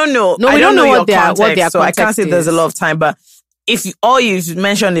 Well, I don't know. No, I we don't know what their context, so I can't say is. there's a lot of time. But if all you've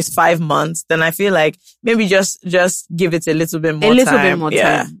mentioned is 5 months, then I feel like maybe just give it a little bit more time. A little bit more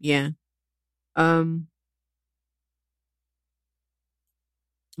time. Yeah.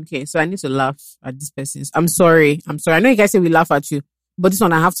 Okay, so I need to laugh at this person's. I'm sorry. I know you guys say we laugh at you, but this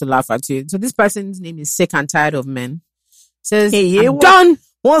one I have to laugh at you. So this person's name is Sick and Tired of Men. Says, I'm done.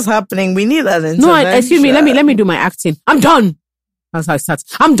 What's happening? We need that intervention. No, excuse me. Let me do my acting. I'm done. That's how it starts.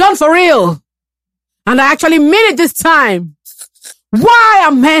 I'm done for real. And I actually mean it this time. Why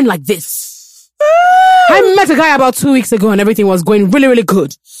are men like this? I met a guy about 2 weeks ago and everything was going really, really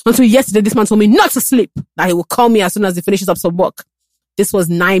good. Until yesterday, this man told me not to sleep. That he will call me as soon as he finishes up some work. This was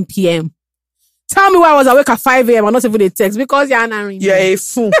 9 p.m. Tell me why I was awake at 5 a.m. and not even a text because you're answering me. You're a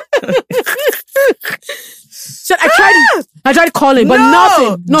fool. I tried calling, but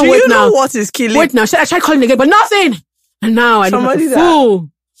nothing. No, wait now. Know what is killing? Wait now. I tried calling again, but nothing. And now I look like a fool.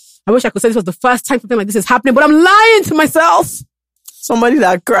 I wish I could say this was the first time something like this is happening, but I'm lying to myself. Somebody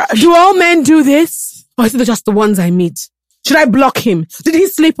that crashed. Do all men do this? Or is it just the ones I meet? Should I block him? Did he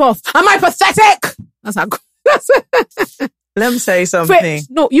sleep off? Am I pathetic? That's Let me tell you something.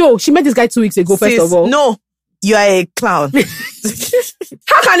 She met this guy 2 weeks ago, first of all. No, you are a clown.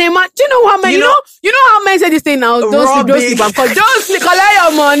 How can a man? Do you know how men? You know how men say this thing now? Don't sleep. Don't sleep. Collect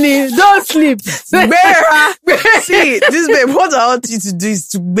your money. Don't sleep. Bear. See, this babe, what I want you to do is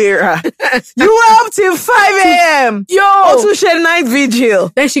to bear her. You were up till 5 a.m. Also shared night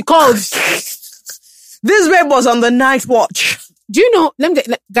vigil. Then she called. This babe was on the night watch. Do you know?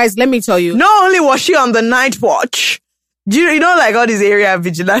 Guys, let me tell you. Not only was she on the night watch, you know, like all these area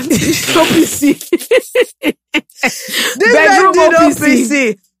vigilantes. OPC. This bedroom did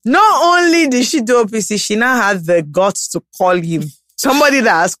OPC. Not only did she do OPC, she now had the guts to call him. Somebody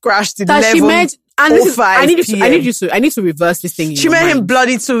that has crashed in 11:05 I need to reverse this thing. She met him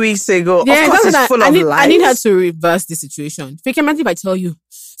bloody 2 weeks ago. Yeah, of course, it's full of lies. I need her to reverse the situation. Fake imagine if I tell you,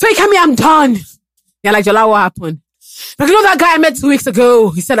 Fake me, I'm done. Yeah, like Jola, what happened? Like, you know that guy I met 2 weeks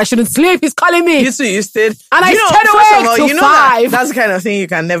ago? He said I shouldn't sleep. He's calling me. You stayed. And I stayed awake till 5. That's the kind of thing you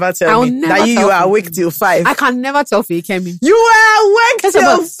can never tell me. That you are awake till 5. I can never tell Fake-Kemi. You were awake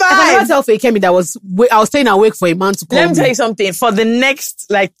till 5. I can never tell Fake-Kemi that I was staying awake for a man to call me. Let me tell you something. For the next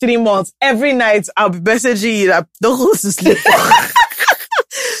 3 months, every night I'll be messaging you that don't go to sleep.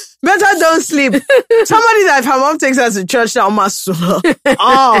 Better don't sleep. Somebody that if her mom takes her to church now,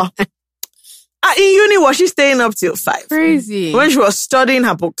 in uni, was she staying up till 5? Crazy. When she was studying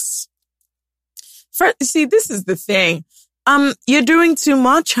her books. See, this is the thing. You're doing too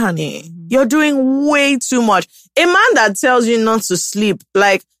much, honey. You're doing way too much. A man that tells you not to sleep,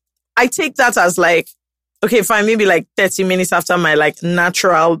 I take that as okay, fine, maybe 30 minutes after my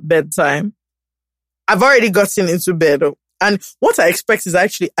natural bedtime. I've already gotten into bed. And what I expect is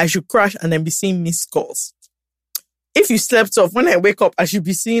actually I should crash and then be seeing missed calls. If you slept off, when I wake up, I should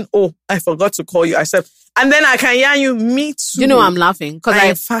be seeing, I forgot to call you. I slept. And then I can yarn you, me too. You know I'm laughing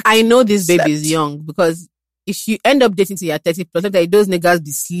because I know this baby is young because if you end up dating till you're 30 plus, those niggas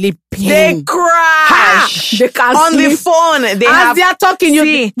be sleeping. They crash. They can't on sleep. The phone. They are talking, you'll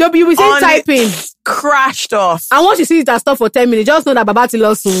be saying typing. Crashed off. And once you see that stuff for 10 minutes, just know that Babati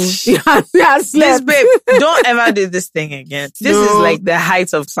lost soon. This babe, don't ever do this thing again. This is the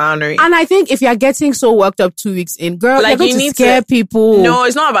height of clownery. And I think if you're getting so worked up 2 weeks in, girl, you're going to scare people. No,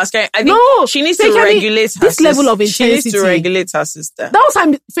 it's not about scaring. I think she needs to regulate her sister. Level of intensity. She needs to regulate her sister. That was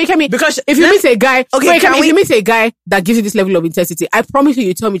time. Fake-Kemi. Because if you meet a guy, if you meet a guy that gives you this level of intensity, I promise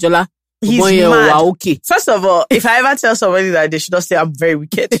you tell me, Jola, he's mad. Okay. First of all, if I ever tell somebody that they should not say I'm very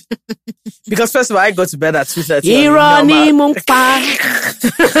wicked. Because first of all, I go to bed at 2:30.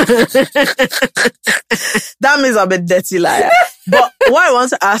 That means I'm a dirty liar. But what I want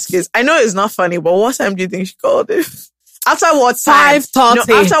to ask is, I know it's not funny, but what time do you think she called it? After what time? 5:30.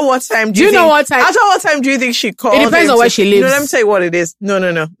 No, after what time do you think? Know what time? After what time do you think she called? It depends on where she lives. No, let me tell you what it is. No.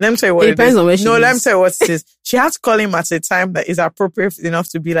 Let me tell you what it is. It depends on where she lives. No, let me tell you what it is. She had to call him at a time that is appropriate enough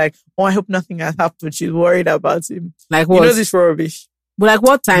to be like, I hope nothing has happened. She's worried about him. Like what? You know this rubbish. But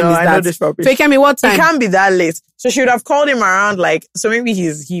what time is that? I know this rubbish. Fake-Kemi, what time? It can't be that late. So she would have called him around so maybe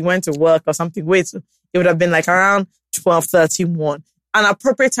he went to work or something. Wait, so it would have been around 12:31. an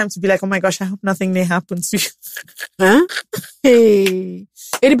appropriate time to be like, oh my gosh, I hope nothing may happen to you. Huh? Hey.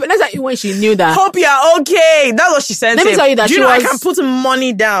 It depends on when she knew that. Hope you're okay. That's what she said. Let me tell you that I can put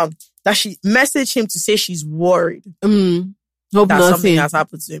money down that she messaged him to say she's worried. Hope that nothing something has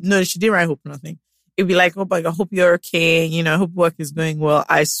happened to him. No, she didn't write hope nothing. It'd be like, oh my God, I hope you're okay. You know, I hope work is going well.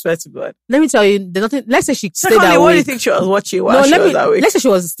 I swear to God. Let me tell you, there's nothing. Let's say she stayed awake. What do you think she was watching while she was awake? Let's say she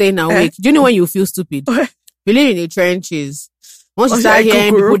was staying awake. Do you know when you feel stupid? You live in the trenches. Once you start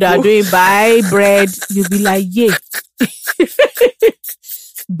hearing people that are doing buy bread, you'll be like, yeah.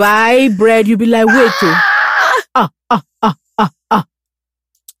 Buy bread, you'll be like, wait.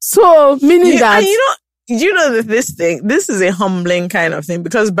 So, meaning that. And you know that this is a humbling kind of thing,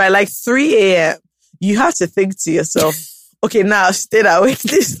 because by like 3 a.m., you have to think to yourself, okay, now I've stayed awake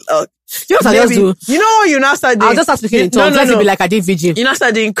this long. You know what you now start doing? I'll just start speaking in tongues. Let it be like I did vigil. You now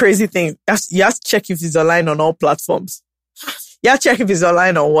start doing crazy things. You have to check if he's online on all platforms. You have to check if he's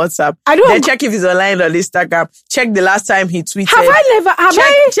online on WhatsApp. Then check if he's online on Instagram. Check the last time he tweeted.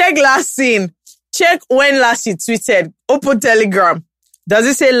 Check last scene. Check when last he tweeted. Open Telegram. Does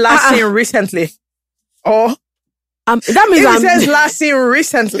it say last seen recently? Or that means if it says last seen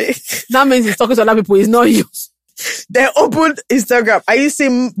recently, that means he's talking to other people. It's not you. Then open Instagram. Are you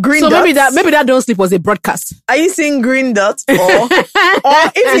seeing green dots? So maybe that don't sleep was a broadcast. Are you seeing green dots? Or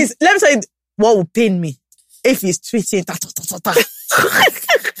if he's, let me tell you what would pain me. If he's tweeting,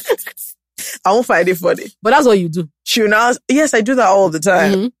 I won't find it funny. But that's what you do. Yes, I do that all the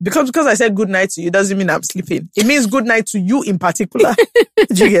time. Mm-hmm. Because I said good night to you doesn't mean I'm sleeping. It means good night to you in particular.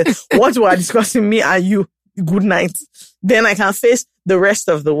 Do you get what we are discussing, me and you? Good night. Then I can face the rest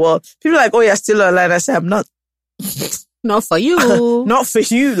of the world. People are like, oh, you're still online. I say, I'm not. Not for you. Not for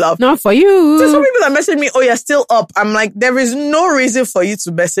you, love. Not for you. There's some people that message me, oh, you're still up. I'm like, there is no reason for you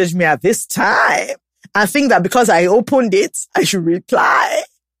to message me at this time. I think that because I opened it, I should reply.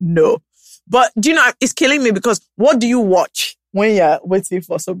 No. But, do you know, it's killing me because what do you watch when you're waiting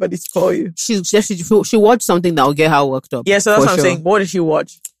for somebody to call you? She watched something that will get her worked up. Yeah, so that's what I'm saying. What did she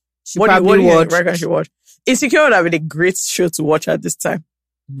watch? What do you reckon she watched? Insecure would have been a great show to watch at this time.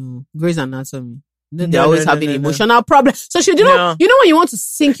 No. Grey's Anatomy. They're always having emotional problems. So you know when you want to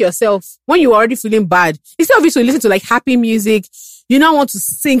sink yourself, when you're already feeling bad, instead of you to listen to like happy music, you now want to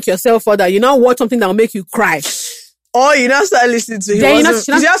sink yourself further. You now watch something that will make you cry. Or you now start listening to you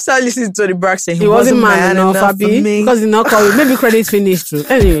just start listening to the Braxton. He wasn't man enough for me. Because he not called. Maybe credits finished too.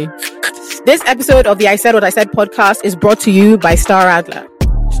 Anyway. This episode of the I Said What I Said podcast is brought to you by Star Radler.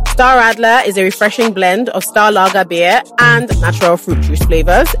 Star Radler is a refreshing blend of Star Lager beer and natural fruit juice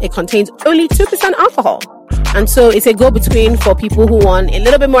flavors. It contains only 2% alcohol. And so it's a go-between for people who want a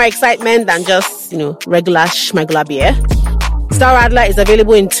little bit more excitement than just, regular schmegula beer. Star Radler is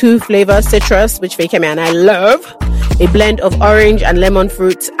available in 2 flavors, citrus, which Fakemi and I love, a blend of orange and lemon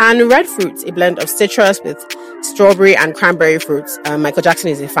fruit, and red fruit, a blend of citrus with strawberry and cranberry fruits. Michael Jackson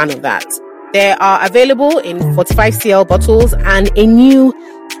is a fan of that. They are available in 45cl bottles and a new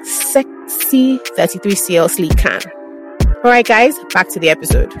sexy 33cl sleek can. All right, guys, back to the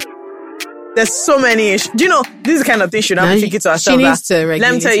episode. There's so many issues. Do you know, this is the kind of thing she not be thinking to herself. She needs to regulate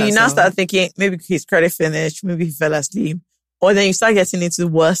let me tell you, herself. You now start thinking, maybe his credit finished, maybe he fell asleep. Or then you start getting into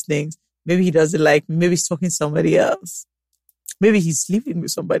worse things. Maybe he doesn't like me. Maybe he's talking to somebody else. Maybe he's sleeping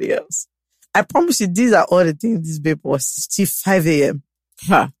with somebody else. I promise you, these are all the things this babe was still 5 a.m.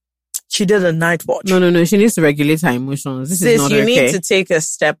 Huh. She did a night watch. No. She needs to regulate her emotions. This is not okay. You need to take a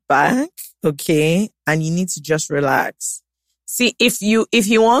step back, okay? And you need to just relax. See, if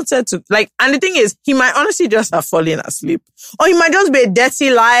he wanted to, and the thing is, he might honestly just have fallen asleep. Or he might just be a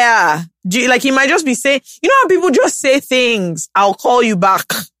dirty liar. He might just be saying, you know how people just say things, I'll call you back.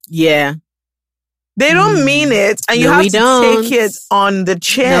 Yeah. They don't mean it, and you have to take it on the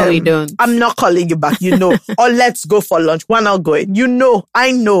chin. No, we don't. I'm not calling you back, or let's go for lunch. We're not going.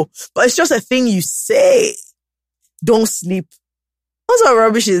 I know. But it's just a thing you say. Don't sleep. What sort of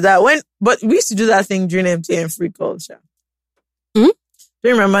rubbish is that? But we used to do that thing during MTN free calls. Hmm? Do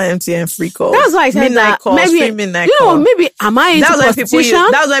you remember MTN free calls? That's why I said midnight that. Calls, maybe, midnight calls. Maybe, am I into prostitution?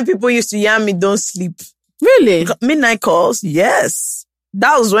 That was when people used to yam me, don't sleep. Really? Midnight calls? Yes.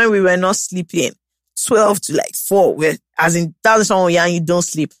 That was when we were not sleeping. 12 to 4, as in, that was someone young, you don't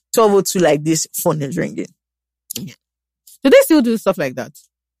sleep. 12:02 like this, phone is ringing. Yeah. Do they still do stuff like that?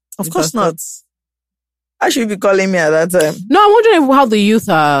 Of course not. I should be calling me at that time. No, I'm wondering how the youth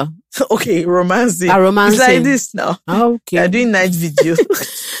are. Okay, romancing. Romancing. It's like this now. Okay. They're doing night video.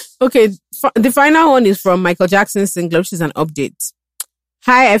 Okay, the final one is from Michael Jackson's single, which is an update.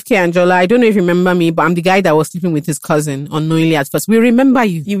 Hi, FK Anjola. I don't know if you remember me, but I'm the guy that was sleeping with his cousin unknowingly at first. We remember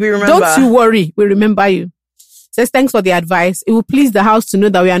you. You will remember. Don't you worry. We remember you. Says, thanks for the advice. It will please the house to know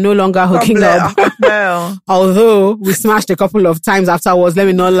that we are no longer hooking up. Although we smashed a couple of times afterwards, let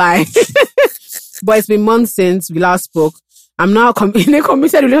me not lie. But it's been months since we last spoke. I'm now in a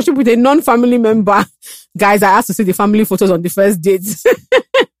committed relationship with a non-family member. Guys, I asked to see the family photos on the first date.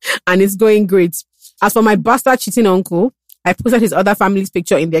 And it's going great. As for my bastard cheating uncle, I posted his other family's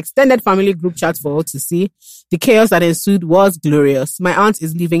picture in the extended family group chat for all to see. The chaos that ensued was glorious. My aunt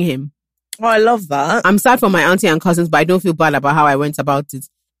is leaving him. Oh, I love that. I'm sad for my auntie and cousins, but I don't feel bad about how I went about it.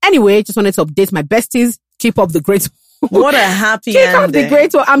 Anyway, just wanted to update my besties. Keep up the great What a happy Keep ending. up the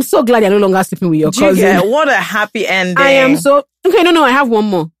great one. I'm so glad you're no longer sleeping with your cousin. Yeah, what a happy ending. I am so... Okay, no, I have one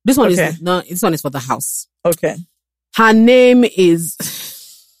more. This one is for the house. Okay. Her name is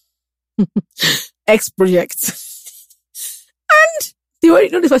X Project. And the way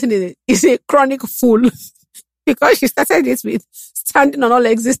you know this person is a chronic fool because she started this with standing on all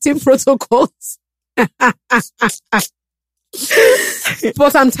existing protocols. But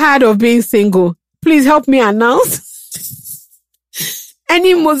I'm tired of being single. Please help me announce.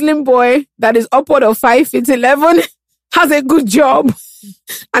 Any Muslim boy that is upward of 5'11" has a good job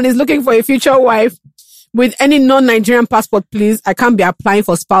and is looking for a future wife with any non-Nigerian passport, please. I can't be applying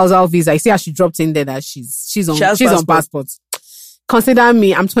for spousal visa. I see how she dropped in there that she's on passport. Consider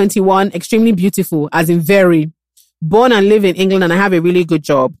me. I'm 21, extremely beautiful, as in very. Born and live in England, and I have a really good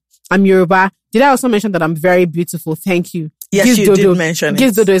job. I'm Yoruba. Did I also mention that I'm very beautiful? Thank you. Yes, you did mention it.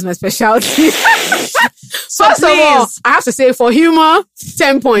 Giz Dodo is my specialty. So First of all, I have to say for humor,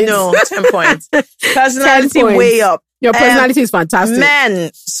 10 points. No, 10 points. Personality way up. Your personality is fantastic.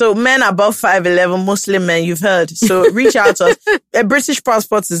 Men above 5'11", Muslim men, you've heard. So reach out to us. A British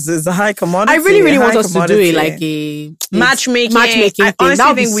passport is a high commodity. I really want us to do it like a matchmaking thing. I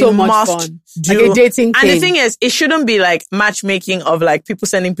honestly think so we must fun. do like a dating and thing. the thing is, it shouldn't be like matchmaking of like people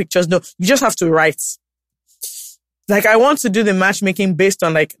sending pictures. No, you just have to write. Like I want to do the matchmaking based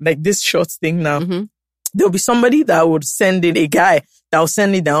on like this short thing now. Mm-hmm. There'll be somebody that would send in a guy that will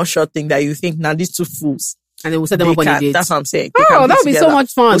send it down short thing that you think, now these two fools. And then we'll set them up on a date. That's what I'm saying. Oh, that would be so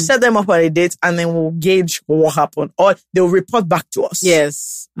much fun. We'll set them up on a date and then we'll gauge what happened. Or they'll report back to us.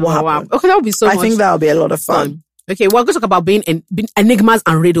 Yes. What happened. Wow. Okay, that would be so much I think that'll be a lot of fun. Okay, we're going to talk about being enigmas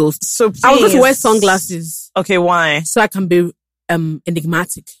and riddles. So please. I was going to wear sunglasses. Okay, why? So I can be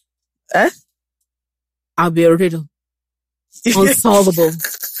enigmatic. I'll be a riddle. Unsolvable.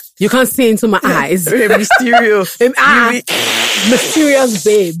 You can't see into my eyes. Mysterious. Mysterious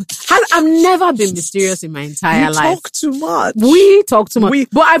babe. I've never been mysterious in my entire life. We talk too much. We talk too much.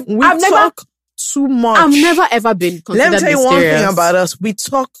 But I've never talk too much. I've never ever been considered mysterious. Let me tell you one thing about us. We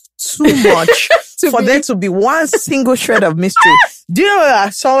talk too much for there to be one single shred of mystery. Do you know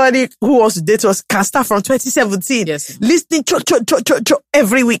that somebody who wants to date us can start from 2017? Yes. Listening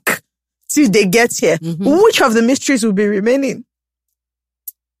every week till they get here. Mm-hmm. Which of the mysteries will be remaining?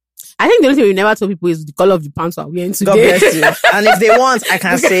 I think the only thing we never told people is the color of the pants we're wearing today. God bless you. And if they want, I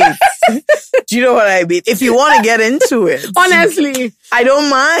can say it. Do you know what I mean? If you want to get into it. Honestly. I don't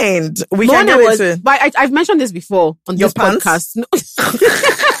mind. We can get into it. But I've mentioned this before on this podcast. No.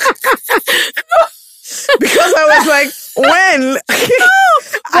 Because I was like, when?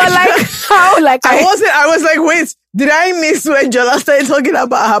 But like, how? Like, I was like, wait, did I miss when Jola started talking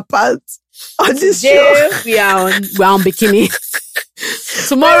about her pants on this show? We are on bikini.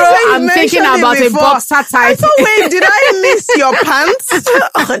 Tomorrow, I'm thinking about a boxer type. I thought, wait, did I miss your pants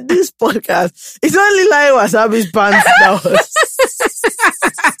on this podcast? It's only like Wasabi's pants now.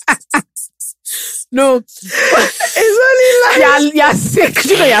 No. It's only like... You're sick.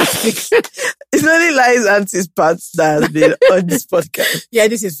 You know you're sick. It's only Lies Auntie's pants that has been on this podcast. Yeah,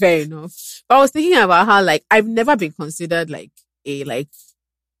 this is fair enough. But I was thinking about how, like, I've never been considered, like, a, like,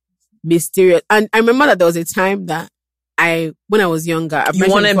 mysterious. And I remember that there was a time that when I was younger, I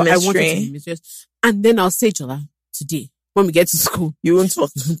wanted to be mysterious. And then I'll say, Jola, today, when we get to school, you won't talk.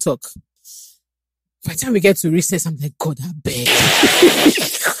 By the time we get to recess, I'm like, God, I beg.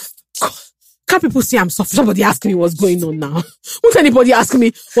 God, can't people say I'm soft? Somebody ask me what's going on now. Won't anybody ask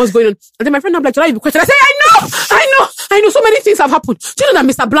me what's going on? And then my friend, I'm like, Jola, you be questioned. I say, I know. So many things have happened. Do you know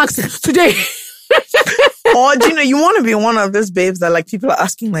that Mr. Blanks today? Or do you know, you want to be one of those babes that like people are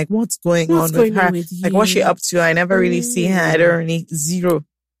asking like, what's going on with her? Like, what's she up to? I never really see her. I don't really, zero.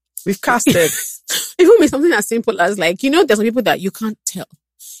 We've casted. Even with something as simple as like, you know, there's some people that you can't tell.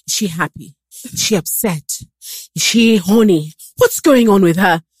 Is she happy? Is she upset? Is she horny? What's going on with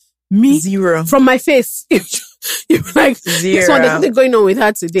her? Me? Zero. From my face. You're like, zero. This one, there's nothing going on with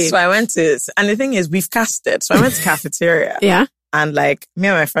her today. So I went to, and the thing is, we've casted. So I went to cafeteria. Yeah. And like, me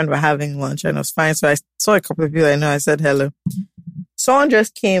and my friend were having lunch and it was fine. So I saw a couple of people I know. I said hello. Someone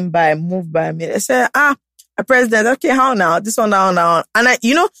just came by, moved by me. They said, President, okay, how now? This one, now. And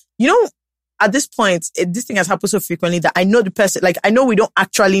you know, at this point, this thing has happened so frequently that I know the person, like, I know we don't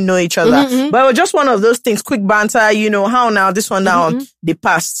actually know each other, but it was just one of those things, quick banter, you know, how now? This one, down. They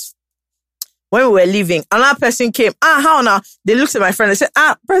passed. When we were leaving, another person came. How now? They looked at my friend and said,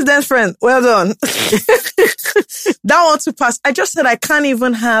 President's friend, well done. That one to pass. I just said I can't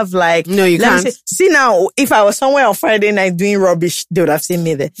even have like... No, you can't. See now, if I was somewhere on Friday night doing rubbish, they would have seen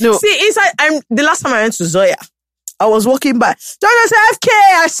me there. No. See, inside, the last time I went to Zoya, I was walking by. Johnny said, FK,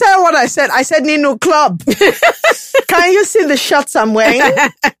 I said what I said. I said, Nino Club. Can you see the shots I'm wearing?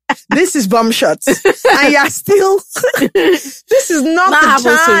 This is bum shots. And you're still... This is not the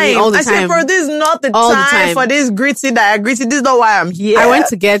time. All the I said, bro, this is not the time for this gritty that I gritty. This is not why I'm here. I went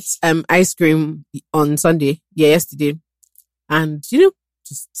to get ice cream on Sunday. Yeah, yesterday. And, you know,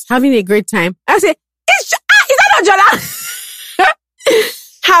 just having a great time. I said, is that not Jola?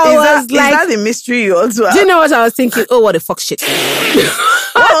 Is that the mystery you also have? Do you know what I was thinking? Oh, what the fuck shit. What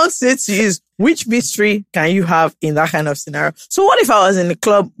I want to say to you is, which mystery can you have in that kind of scenario? So what if I was in the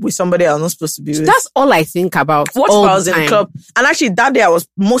club with somebody I was not supposed to be with? That's all I think about. What if I was in the club? And actually that day I was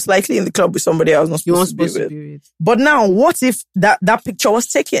most likely in the club with somebody I was not supposed to be with. But now, what if that picture was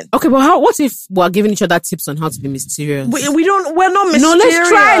taken? Okay, but what if we're giving each other tips on how to be mysterious? We're not mysterious. No,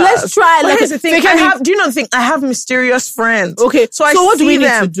 let's try. But here's the thing, do you know the thing? I have mysterious friends. Okay, so what do we need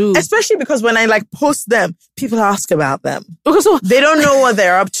to do? Especially because when I like post them, people ask about them. Okay, so they don't know what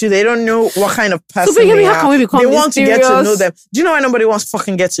they're up to. They don't know what kind of person they are. How can we become They want to get to know them. Do you know why nobody wants to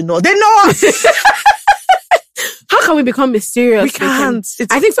fucking get to know? They know us. How can we become mysterious? We can't.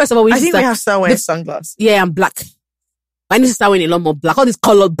 I think first of all, we have to start wearing sunglasses. Yeah, I'm black. I need to start wearing a lot more black. All these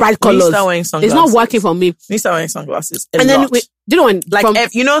bright colors. Start wearing sunglasses. It's not working for me. We start wearing sunglasses. And then, do you know when? Like,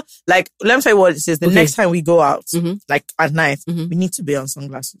 let me tell you what it is. The next time we go out, like at night, we need to be on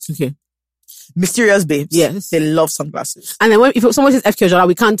sunglasses. Okay. Mysterious babes. Yes. They love sunglasses. And then if someone says FK Jola,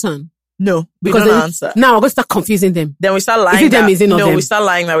 we can't turn. No, because don't answer. Now we're going to start confusing them. Then we start lying. Is it them? Is it not them? We start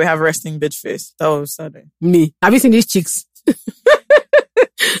lying that we have resting bitch face. That was sad. Me. Have you seen these chicks?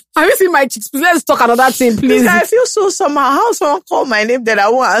 Have you seen my chicks? Please, let's talk another thing, please. I feel so somehow. How someone call my name that I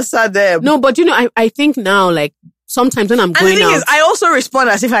won't answer them? No, but you know, I think now, like, sometimes when I'm going out. And the thing is, I also respond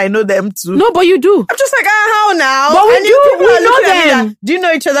as if I know them too. No, but you do. I'm just like, how now? But we know them. Like, do you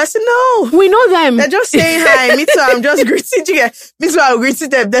know each other? I said, no. We know them. They're just saying hi. Me too, I'm just greeting you. Me too, I'm greeting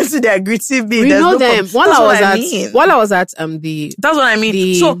them. Them too, they're greeting me. We know them. While I was at That's what I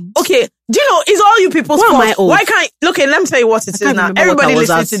mean. So, okay. Do you know, it's all you people's fault. Why can't, okay, let me tell you what it is now. Everybody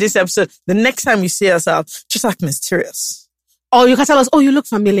listening to this episode, the next time you see yourself, just act mysterious. Or you can tell us, oh, you look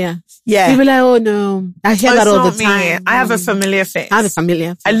familiar. Yeah. You'll be like, oh no, I hear that all the time. I have a familiar face. I have a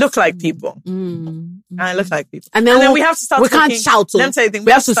familiar face. I look like people. I look like people. And then we have to start talking. We can't shout. Let me tell you thing.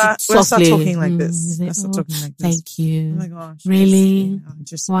 We have to start talking like this. Let's start talking like this. Thank you. Oh my gosh. Really?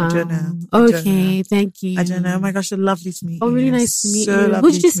 I don't know. Okay, thank you. I don't know. Oh my gosh, it's lovely to meet you. Oh, really nice to meet you. Who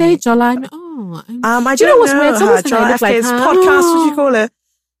did you say, Jola? I don't know what's weird. Someone said I look like podcast. What do you call it?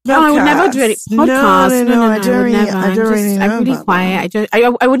 No, I would never do any podcast. No, I don't really know. I'm really quiet.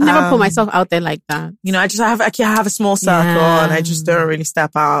 I would never put myself out there like that. You know, I have a small circle and I just don't really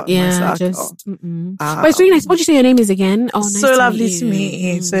step out. Yeah, but it's really nice. What did you say your name is again? Oh, nice. So lovely to meet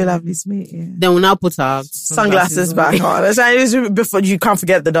you. So lovely to meet you. Then we'll now put our sunglasses back on. Before you can't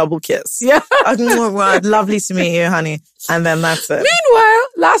forget the double kiss. Yeah. Lovely to meet you, honey. And then that's it. Meanwhile,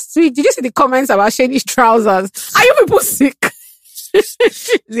 last week, did you see the comments about Shani's trousers? Are you people sick?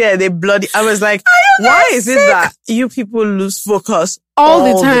 Yeah, they bloody. I was like, why is it that you people lose focus all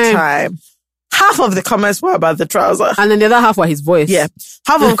the time? Half of the comments were about the trouser. And then the other half were his voice. Yeah.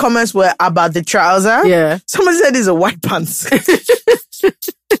 Half of the comments were about the trouser. Yeah. Someone said it's a white pants. They said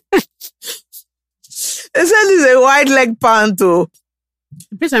it's a white leg pant too.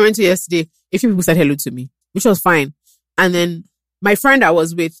 The place I went to yesterday, a few people said hello to me, which was fine. And then my friend I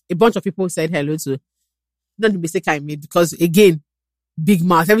was with, a bunch of people said hello to. Not the mistake I made, because again, big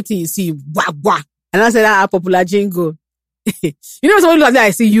mouth, everything you see, wah, wah. And I said, popular jingle. You know, someone like that, I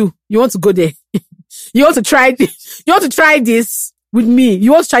see you. You want to go there. You want to try this. You want to try this with me.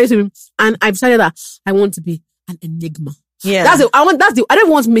 You want to try this with me. And I've decided that I want to be an enigma. Yeah. I don't even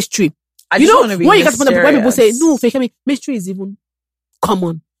want mystery. You know, when you get to the point when people say, no, Fekemi, mystery is even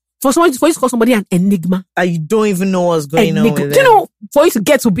common. For you to call somebody an enigma. You don't even know what's going on with them. Do you know, for you to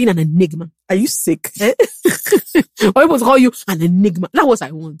get to being an enigma? Are you sick? Or people to call you an enigma. That's what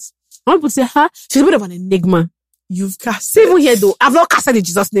I want. I want people to say, she's a bit of an enigma. You've cast. Even here though, I've not casted in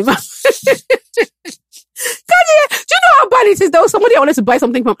Jesus' name. Do you know how bad it is? There was somebody I wanted to buy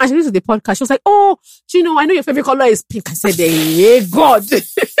something from, and she listened to the podcast. She was like, oh, do you know, I know your favorite color is pink. I said, hey, God.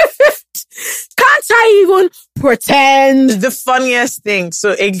 Can't I even pretend? The funniest thing.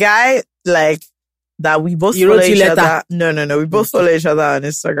 So a guy like that we both follow each other. No. We both follow each other on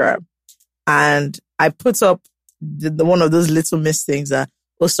Instagram. And I put up the one of those little miss things that,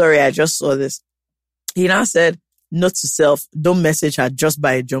 oh, sorry, I just saw this. He now said, note to self, don't message her, just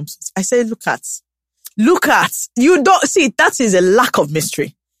buy a jumpsuit. I said, look at, you don't see, that is a lack of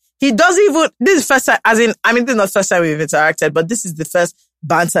mystery. He doesn't even, this is first time, this is not the first time we've interacted, but this is the first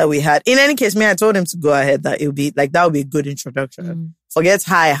banter we had. In any case, I told him to go ahead, that it would be like, that would be a good introduction. Forget,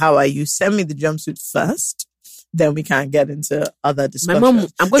 hi, how are you? Send me the jumpsuit first. Then we can get into other discussions. My mom,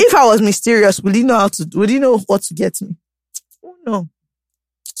 if I was mysterious, would he know what to get me? Oh no.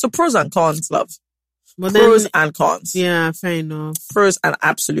 So pros and cons, love. But pros and cons. Yeah, fair enough. Pros and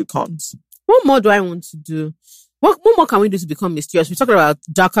absolute cons. What more do I want to do? What more can we do to become mysterious? We're talking about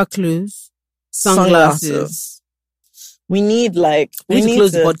darker clothes, sunglasses. We need to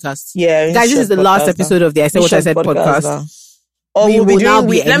close the podcast. Yeah. Guys, this is the last episode of the I Said What I Said podcast. Or let me tell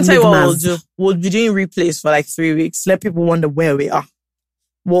you what we'll do. We'll be doing replays for like 3 weeks. Let people wonder where we are,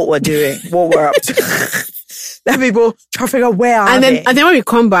 what we're doing, what we're up to. Let people try to figure out where are they. And then when we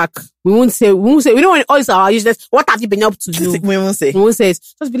come back, we won't say, we don't want all our useless, what have you been up to do? We won't say it.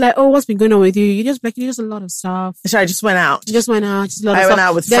 Just be like, oh, what's been going on with you? You just a lot of stuff. I just went out. Just a lot of stuff. I went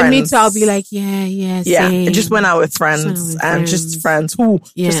out with then friends. Then me too, I'll be like, yeah, same. I just went out with friends and just friends.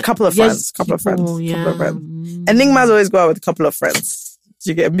 Just a couple of friends. Couple of friends. Enigmas always go out with a couple of friends.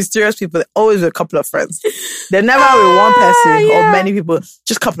 You get mysterious people, they're always with a couple of friends. They're never with one person or many people,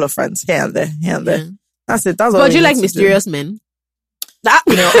 just a couple of friends here and there. That's it. That's all. But do you like mysterious men?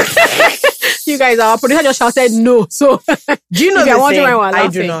 You guys, our producer just shouted no. So do you know the thing? I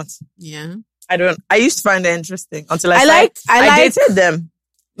do not. Yeah. I don't. I used to find it interesting until I dated them.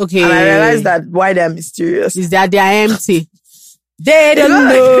 Okay. And I realized that why they're mysterious is that they are empty. They don't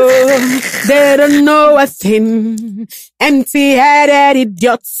know. They don't know a thing. Empty-headed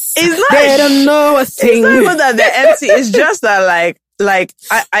idiots. They don't know a thing. It's not even that they're empty. It's just that I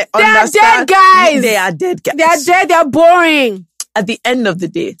understand. They are dead guys. They are dead guys. They are dead. They are boring. At the end of the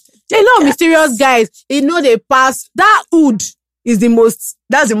day. They know mysterious guys. They know they pass. That wood is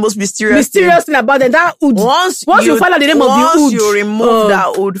that's the most mysterious thing about them. That wood. Once you find out the name of the wood. Once you remove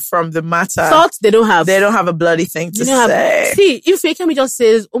that wood from the matter. Thoughts they don't have a bloody thing to say. See, if Fekemi just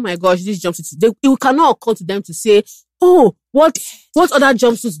says, oh my gosh, this jumpsuit, it cannot occur to them to say, oh, what other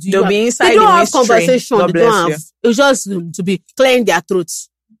jumpsuits do you have? Be inside they don't the have mystery. conversation. God they don't have. It's just to be clearing their throats.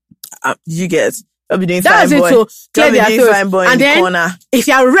 You get. They'll be doing that's fine it boy. to clear their throats. Fine boy and in then, the corner. if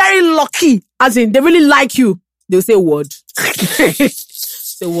you are very lucky, as in they really like you, they'll say word.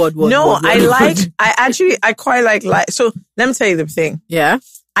 Say word. No, I quite like. So let me tell you the thing. Yeah.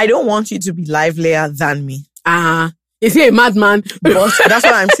 I don't want you to be livelier than me. Is he a madman? But that's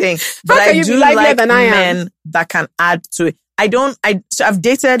what I'm saying. But I do like men that can add to it. So I've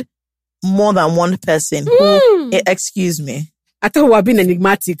dated more than one person who, excuse me. I thought we were being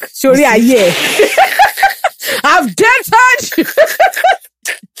enigmatic. Surely I've dated.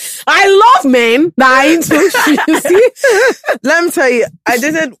 I love men that are into you see? Let me tell you, I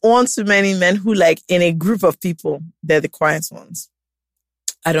dated one too many men who in a group of people, they're the quiet ones.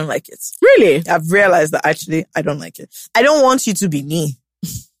 I don't like it. Really? I've realized that actually I don't like it. I don't want you to be me.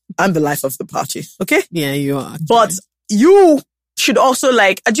 I'm the life of the party. Okay? Yeah, you are. Actually. But you should also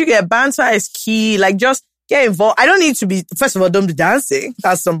as you get banter is key. Just get involved. I don't need to be, first of all, don't be dancing.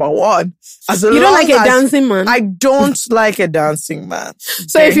 That's number one. You don't like a dancing man? I don't like a dancing man.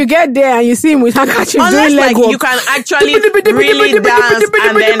 So if you get there and you see him with handkerchief doing leg you can actually really dance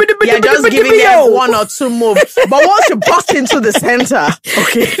and then you're just giving them one or two moves. But once you bust into the center,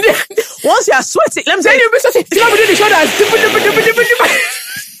 okay, once you're sweating, let me tell you, once you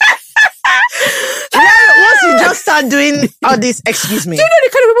just start doing all this, excuse me. Do you know the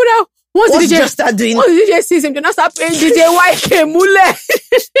kind of people now? Once the DJ just start doing, once the DJ sees him, do not start playing DJ YK Mule.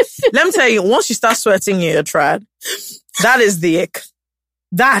 Let me tell you, once you start sweating in your trad, that is the ick.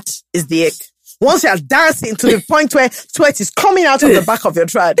 That is the ick. Once you're dancing to the point where sweat is coming out of the back of your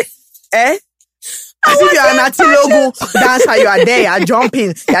trad, as if you're an Atilogu dancer, you are there, you're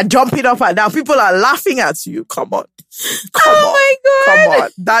jumping up and down. People are laughing at you. Come on. My God. Come on.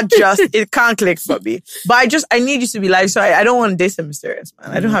 It can't click for me. But I need you to be live, so I don't want to date a mysterious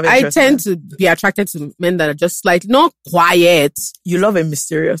man. I don't have interest. I tend to be attracted to men that are just not quiet. You love a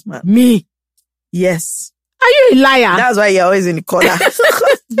mysterious man. Me? Yes. Are you a liar? That's why you're always in the corner.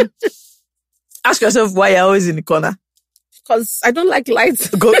 Ask yourself why you're always in the corner. Because I don't like lights.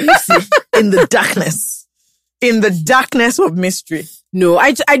 Go easy. In the darkness. In the darkness of mystery. No,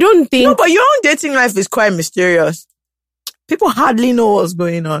 I don't think. No, but your own dating life is quite mysterious. People hardly know what's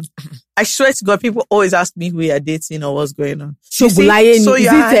going on. I swear to God, people always ask me who you're dating or what's going on. So do we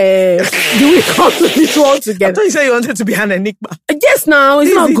come to this world together? I thought you said you wanted to be an enigma. Yes, now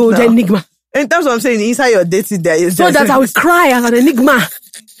it's not good, enigma. And that's what I'm saying. Inside your dating there is so that I will cry as an enigma.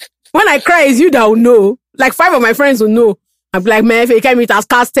 When I cry, it's you that will know. Like 5 of my friends will know. I'm like, man, if you came, it has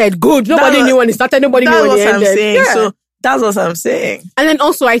casted. Good. Nobody knew when it started. Nobody knew when it ended. That's what I'm saying. Yeah. So that's what I'm saying. And then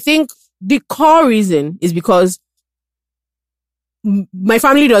also, I think the core reason is because my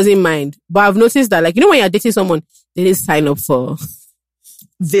family doesn't mind. But I've noticed that, like, you know, when you're dating someone, they just sign up for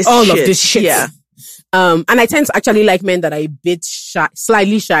all of this shit. Yeah. And I tend to actually like men that are a bit shy,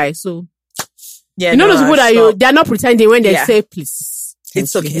 slightly shy. So, yeah, you know, those people that they're not pretending when they say, please.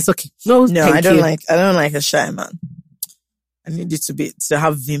 It's okay. It's okay. No, I don't like a shy man. I need it to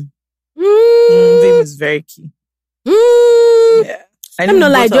have vim. Vim is very key. Yeah. I'm not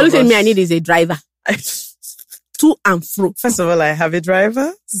like, the only thing I need is a driver. To and fro. First of all, I have a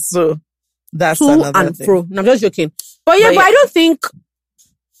driver, so that's to another and thing. fro. No, I'm just joking. But I don't think.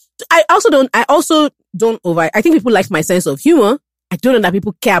 I also don't over. I think people like my sense of humor. I don't know that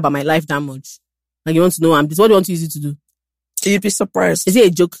people care about my life that much. Like, you want to know, what do you want to use it to do? You'd be surprised. Is it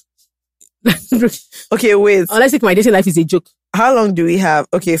a joke? Okay, wait. Unless my dating life is a joke. How long do we have?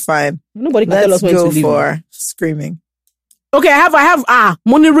 Okay, fine. Nobody can tell us when to leave. Let's go for screaming. Okay, I have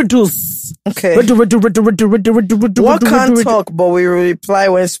money reduce. Okay. What can't talk but we reply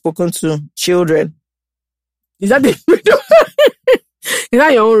when spoken to? Children. Is that the Is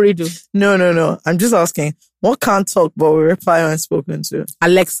that your own riddle? No. I'm just asking. What can't talk but we reply when spoken to?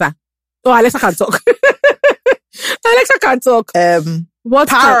 Alexa. Oh, Alexa can talk. Alexa can talk. What?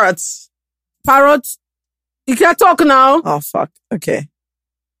 Parrot. Parrot. You can't talk now. Oh, fuck. Okay.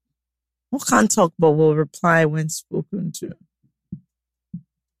 What can't talk but will reply when spoken to?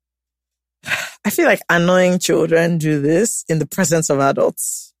 I feel like annoying children do this in the presence of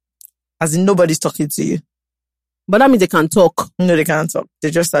adults. As in nobody's talking to you. But that means they can talk. No, they can't talk. They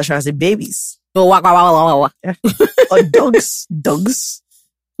just start as babies. Oh, wah, wah, wah, wah, wah. Yeah. Or dogs. Dogs.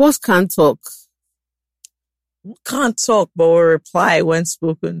 What can't talk? Can't talk but will reply when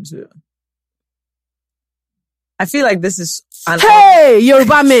spoken to. I feel like this is hey,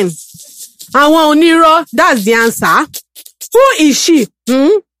 Yoruba men. Àwọn onírọ́, that's the answer. Who is she?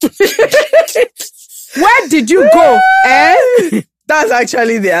 Where did you go? That's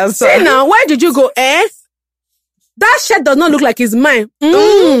actually the answer. See now, where did you go? That shirt does not look like it's mine.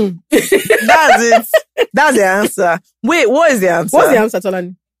 That's it. That's the answer. Wait, what is the answer? What's the answer,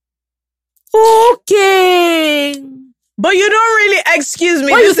 Tolani? Okay. But you don't really, excuse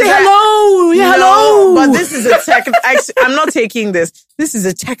me. When you say hello, hello. But this is a I'm not taking this. This is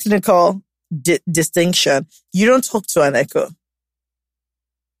a technical distinction. You don't talk to an echo.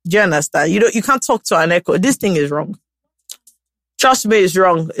 Do you understand? You can't talk to an echo. This thing is wrong. Trust me, it's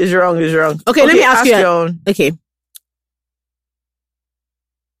wrong. It's wrong. Okay, let me ask you. Your own. Okay,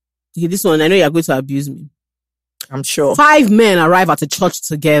 this one, I know you're going to abuse me. I'm sure. 5 men arrive at a church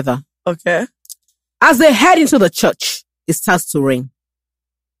together. Okay. As they head into the church, it starts to rain.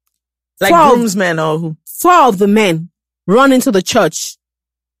 Like groomsmen or who? 4 of the men run into the church.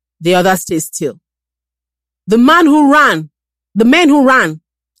 The other stays still. The men who ran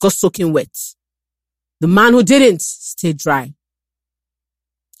got soaking wet. The man who didn't stayed dry.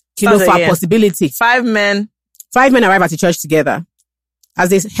 Kilo for possibility. 5 men arrive at the church together. As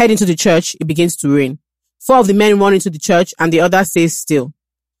they head into the church, it begins to rain. 4 of the men run into the church and the other stays still.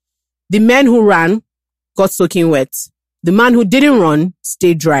 The men who ran got soaking wet. The man who didn't run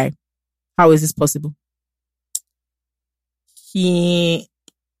stayed dry. How is this possible?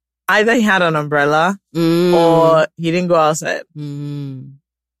 Either he had an umbrella or he didn't go outside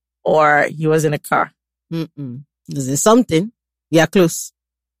or he was in a car. Is there something? Yeah, close.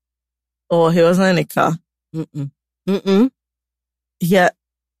 Or he wasn't in a car. Yeah.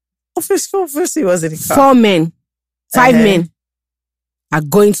 Obviously he was in a car. 4 men. 5 men are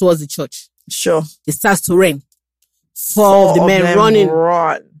going towards the church. Sure. It starts to rain. 4 of the men running.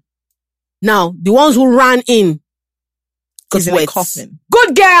 Run. Now, the ones who ran in He's in a coffin.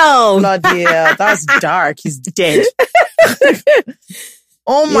 Good girl! Bloody hell, that's dark. He's dead.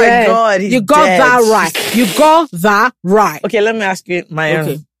 Oh my God, he's You got dead. that right. You got that right. Okay, let me ask you my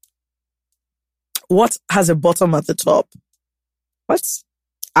own. What has a bottom at the top? What?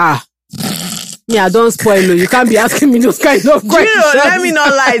 Yeah, don't spoil you. You can't be asking me those kind of questions. Let me not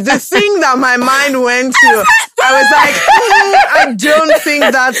lie. The thing that my mind went to, I was like, I don't think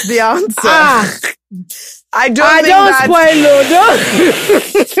that's the answer. I don't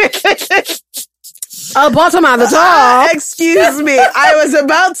A bottom at the top. Excuse me. I was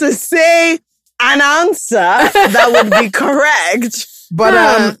about to say an answer that would be correct.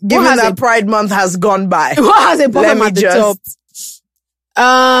 But given that Pride Month has gone by. What has a bottom at the top?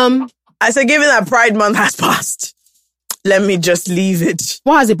 I said, given that Pride Month has passed, let me just leave it.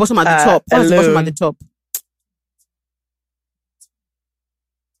 What has a bottom at the top? What has a bottom at the top?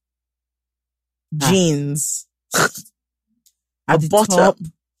 Jeans. At the bottom. top.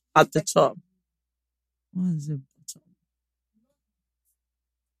 At the top. What is it? Bottom?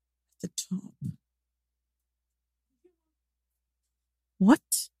 At the top. What?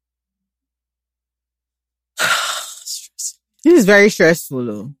 This is very stressful,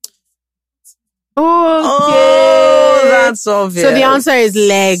 though. Oh, that's obvious. So the answer is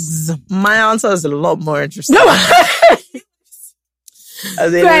legs. My answer is a lot more interesting.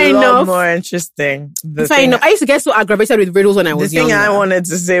 Fair enough. More interesting. Fair enough. I used to get so aggravated with riddles when I was younger. The thing I wanted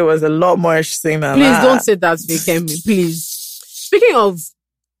to say was a lot more interesting than Please that. don't say that, Vikemi. Please. Speaking of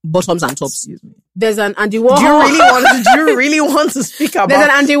bottoms and tops, there's an Andy Warhol. Do you really want to speak about there's an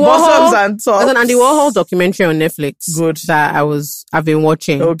Andy Warhol, bottoms and tops? There's an Andy Warhol documentary on Netflix. Good. That I've been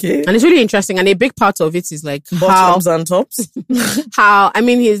watching. Okay. And it's really interesting. And a big part of it is like bottoms and tops.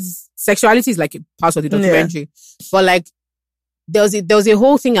 His sexuality is like a part of the documentary. Yeah. But like, there was a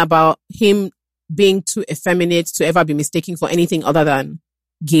whole thing about him being too effeminate to ever be mistaken for anything other than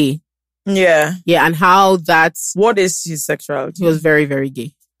gay. Yeah. Yeah, and how that's... What is his sexuality? He was very, very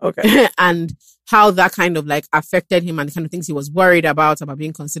gay. Okay. And how that kind of like affected him and the kind of things he was worried about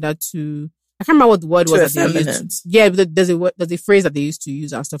being considered too... I can't remember what the word was that they used. Yeah, there's a phrase that they used to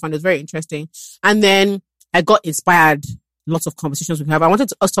use and stuff, and it was very interesting. And then I got inspired. Lots of conversations we have. I wanted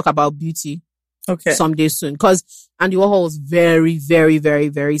us to talk about beauty. Okay. Someday soon. Because Andy Warhol was very, very, very,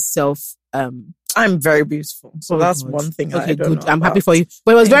 very I'm very beautiful. So that's one thing I don't know. I'm happy for you.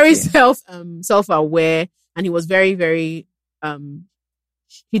 But he was very self-aware, and he was very, very,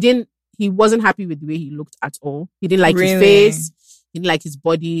 he wasn't happy with the way he looked at all. He didn't like his face. He didn't like his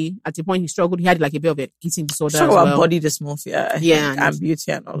body. At the point he struggled. He had like a bit of an eating disorder as well. Body dysmorphia. And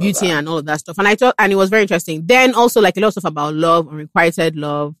beauty and all of that. And all of that stuff. And I thought, and it was very interesting. Then also like a lot of stuff about love, unrequited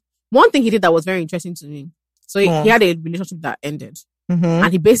love. One thing he did that was very interesting to me. So he had a relationship that ended. Mm-hmm.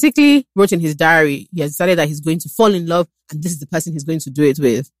 And he basically wrote in his diary, he has decided that he's going to fall in love and this is the person he's going to do it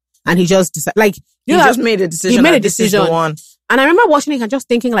with. And he just decided, he just made a decision. He made a decision. And I remember watching it and just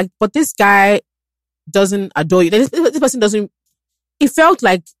thinking like, but this guy doesn't adore you. This person doesn't, it felt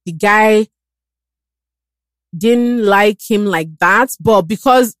like the guy didn't like him like that, but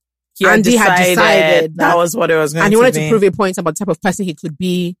because Andy had decided that was what it was going to be. And he wanted to prove a point about the type of person he could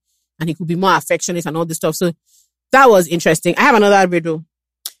be. And he could be more affectionate and all this stuff. So that was interesting. I have another riddle.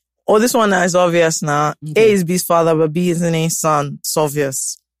 Oh, this one is obvious now. Okay. A is B's father, but B isn't A's son. It's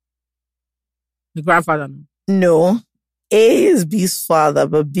obvious. The grandfather? No. A is B's father,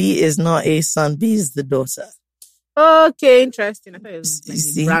 but B is not A's son. B is the daughter. Okay, interesting. I thought it was like you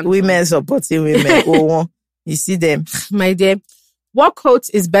see, women supporting women. Oh, you see them. My dear. What coat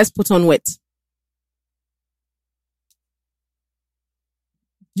is best put on wet?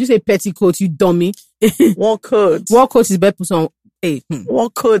 Did you say petticoat, you dummy? What coat? What coat is best put on? Hey.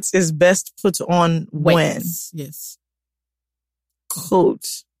 What coat is best put on when? Yes.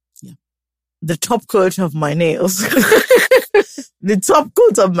 Coat. Yeah. The top coat of my nails. The top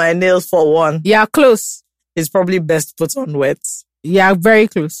coat of my nails for one. Yeah, close. Is probably best put on wet. Yeah, very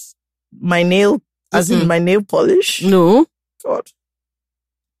close. My nail, as in my nail polish? No. God.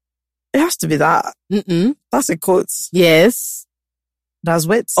 It has to be that. That's a coat. Yes. That's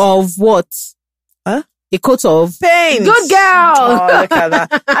wet. Of what? Huh? A coat of paint. Good girl. Oh, look at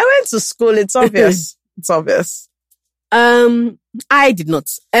that. I went to school. It's obvious. It's obvious. I did not.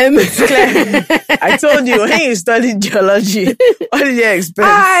 I told you when you studied geology. What did you expect?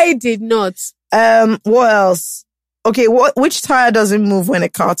 I did not. What else? Okay, which tire doesn't move when a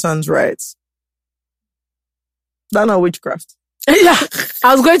car turns right? That's not witchcraft. Yeah,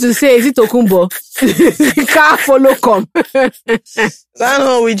 I was going to say, is it Okumbo? Car follow come. That's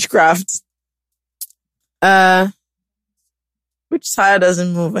not witchcraft. Which tire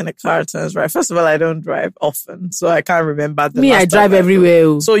doesn't move when a car turns right? First of all, I don't drive often, so I can't remember the Me, I drive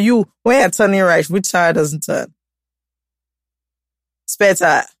everywhere. So when you're turning right, which tire doesn't turn? Spare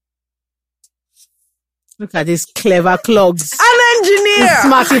tire. Look at these clever clogs. An engineer!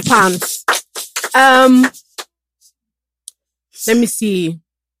 Smarty pants. Let me see.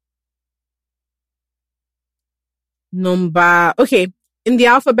 Okay. In the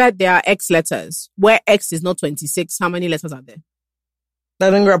alphabet, there are X letters. Where X is not 26, how many letters are there? I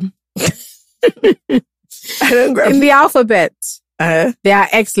don't grab. In the alphabet, there are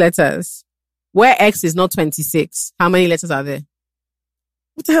X letters. Where X is not 26, how many letters are there?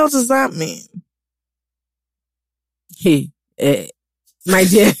 What the hell does that mean? Hey, my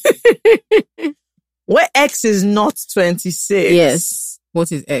dear. Where X is not 26. Yes.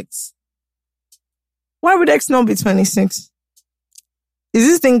 What is X? Why would X not be 26? Is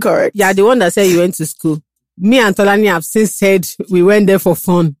this thing correct? Yeah, the one that said you went to school. Me and Tolani have since said we went there for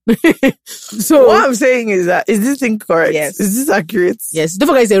fun. So what I'm saying is that, is this thing correct? Yes. Is this accurate? Yes. Don't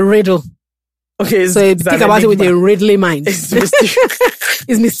forget it's a riddle. Okay. So think about it with a riddly mind. It's mysterious.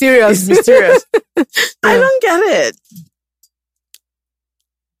 It's mysterious. It's mysterious. I don't get it.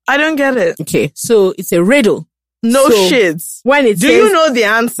 I don't get it. Okay. So it's a riddle. No So shit. When it Do says you know the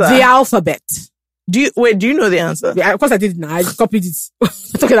answer? the alphabet. Do you know the answer? Yeah, of course I did now. I copied it. What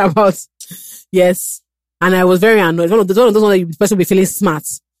I'm talking about. Yes. And I was very annoyed. One of those ones that the person will be feeling smart.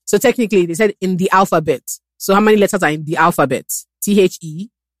 So technically they said in the alphabet. So how many letters are in the alphabet?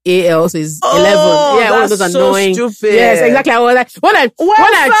 THEAL, so is 11. Yeah, one of those that's annoying. so stupid. Yes, exactly. I was like, when I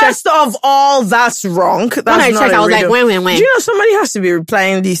first of all, that's wrong. That's when I not checked, a I was like, riddle. when? Do you know somebody has to be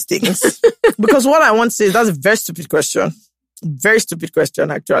replying these things? Because what I want to say is that's a very stupid question. Very stupid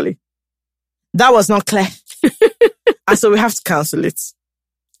question, actually. That was not clear. And so we have to cancel it.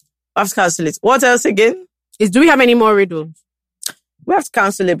 What else again? Do we have any more riddles? We have to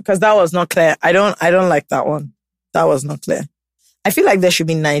cancel it because that was not clear. I don't like that one. That was not clear. I feel like there should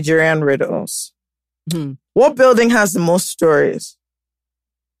be Nigerian riddles. What building has the most stories?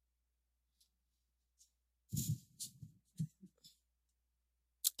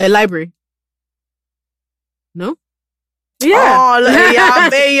 A library. No? Yeah. Oh,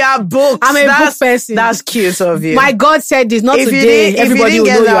 yeah, books. I'm a book person. That's cute of you. My God said this, not today. Everybody will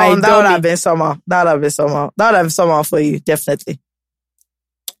know you are a that would have dummy. been somehow. That would have been somehow for you, definitely.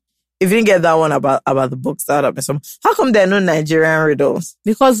 If you didn't get that one about the books, that would have been somehow. How come there are no Nigerian riddles?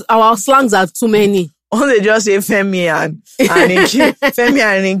 Because our slangs are too many. Or they just say Femi and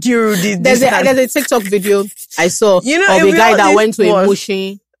Nkiru. There's a TikTok video I saw of a guy that went to a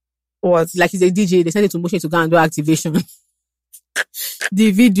Mushin. What? Like he's a DJ. They sent it to Mushin to go and do activation.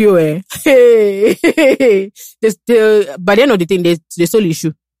 The video, by the end of the thing, they still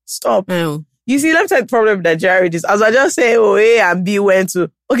issue. Stop. You see, let me tell you the problem with Nigeria is, as I just say, A and B went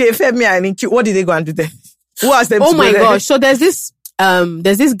to, okay, Femi and Nkiru, what did they go and do there? Who asked them to my go there? gosh. So there's this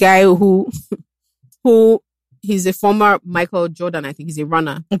guy who he's a former Michael Jordan, I think he's a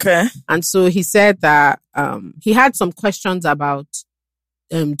runner. Okay. And so he said that, he had some questions about,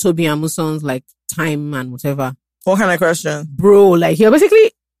 Toby Amuson's like time and whatever. What kind of question? Bro, like he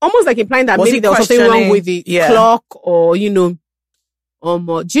basically almost like implying that maybe there was something wrong with the clock or, do you know,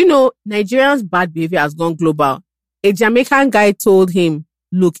 Nigerians' bad behavior has gone global. A Jamaican guy told him,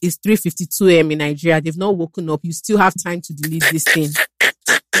 look, it's 3:52 a.m. in Nigeria. They've not woken up. You still have time to delete this thing.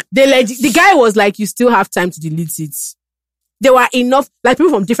 The guy was like, you still have time to delete it. There were enough, like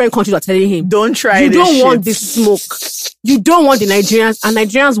people from different countries were telling him, don't try this. You don't shit. want this smoke. You don't want the Nigerians. And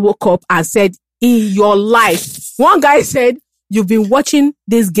Nigerians woke up and said, in your life. One guy said, you've been watching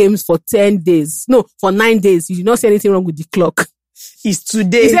these games for 10 days. No, for 9 days. You did not see anything wrong with the clock. It's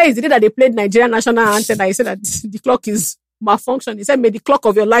today. He said it's the day that they played Nigerian national anthem. He said that the clock is malfunction. He said, may the clock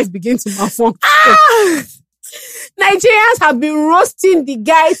of your life begin to malfunction. Nigerians have been roasting the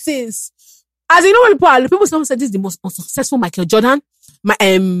guy since. As you know, when people said this is the most unsuccessful Michael Jordan,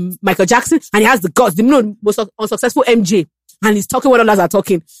 Michael Jackson, and he has the guts, the most unsuccessful MJ, and he's talking what others are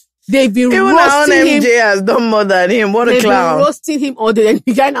talking. They've been even roasting him. MJ has done more than him. What a clown! Been roasting him all day. And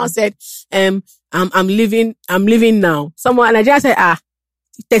the guy now said, I'm leaving now. Someone, Nigeria said,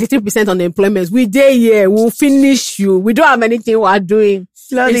 33% unemployment. We there, yeah, we'll finish you. We don't have anything we are doing.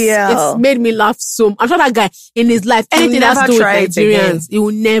 Bloody hell. It's made me laugh so. I'm sure that guy in his life, anything has to do with Nigerians, he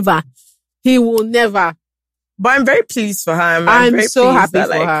will never. But I'm very pleased for her. I'm very so happy that,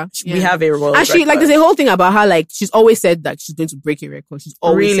 for her. We have a role. And she, like, there's a whole thing about her, like, she's always said that she's going to break a record. She's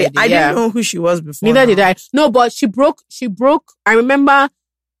always said it. I didn't know who she was before. Neither did I. No, but she broke. I remember,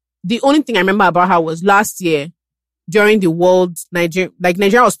 the only thing I remember about her was last year, during the World Nigeria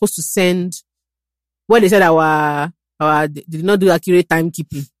was supposed to send, what they said they did not do accurate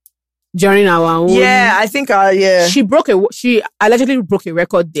timekeeping during our own. Yeah, I think, she allegedly broke a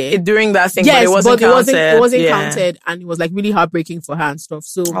record there. During that thing, yes, but it wasn't counted, and it was like really heartbreaking for her and stuff.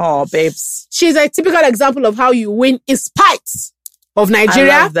 So, oh, babes. She's a typical example of how you win in spite of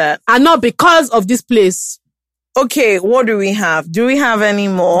Nigeria. I love that. And not because of this place. Okay, what do we have? Do we have any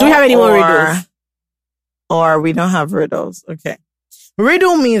more? Do we have any more riddles? Or we don't have riddles. Okay.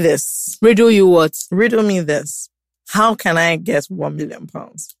 Riddle me this. Riddle you what? Riddle me this. How can I get £1 million?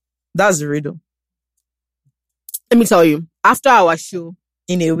 That's the riddle. Let me tell you. After our show.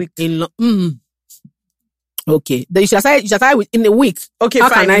 In a week. Okay. Then you should start with in a week. Okay,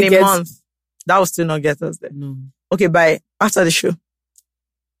 fine. In a month. That will still not get us there. No. Okay, bye. After the show.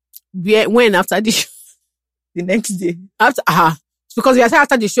 When after the show? The next day. After, because we are saying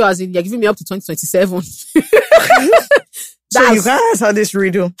after the show, as in you're giving me up to 2027. So you can't answer this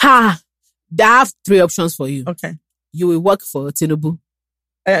riddle. I have 3 options for you. Okay. You will work for Tinubu.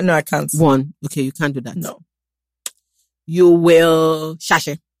 No, I can't. 1. Okay, you can't do that. No. You will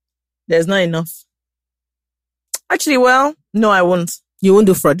Shashe. There's not enough. Actually, well, no, I won't. You won't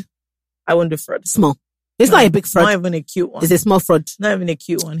do fraud. I won't do fraud. Small. It's not a big fraud. Not even a cute one. It's a small fraud. Not even a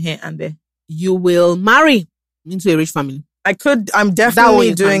cute one here and there. You will marry into a rich family. I'm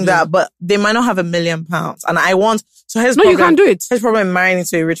definitely doing that, but they might not have £1 million. And I want, so here's No, you can't do it. Here's the problem marrying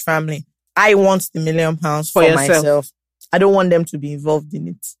into a rich family. I want the £1 million for myself. I don't want them to be involved in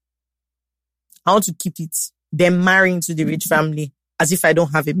it. I want to keep it. Them marrying to the rich family as if I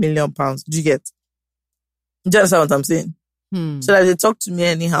don't have £1 million. Do you get? Do you understand what I'm saying? So that they talk to me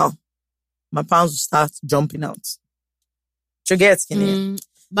anyhow, my pounds will start jumping out. Do you get, Skinny?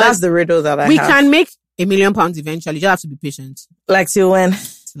 That's the riddle that I have. We can make £1 million eventually. You just have to be patient. Like till when?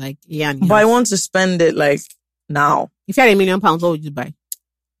 Like, yeah. But I want to spend it like now. If you had £1 million, what would you buy?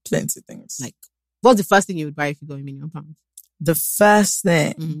 Plenty of things. Like, what's the first thing you would buy if you got £1 million? The first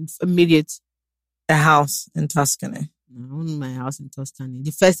thing. Immediate. A house in Tuscany. No, I want my house in Tuscany.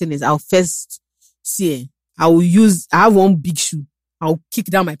 The first thing is I have one big shoe. I'll kick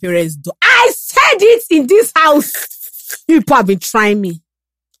down my parents' door. I said it in this house. You people have been trying me.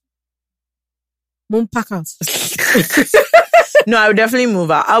 Mom, pack out. No, I would definitely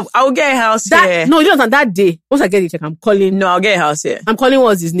move out. I'll get a house here. No, you don't understand. That day, once I get the check, I'm calling. No, I'll get a house here. I'm calling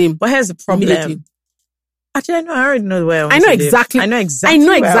what's his name. But here's the problem. Actually, I already know where I know exactly. I know exactly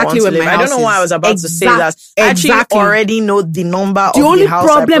where my house is. I don't know why I was about to say that. I actually already know the number of the house. The only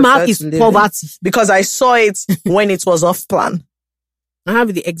problem I have is poverty. Because I saw it when it was off plan. I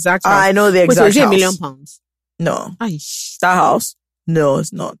have the exact house. I know the exact house. Is it £1 million? No. That house? No,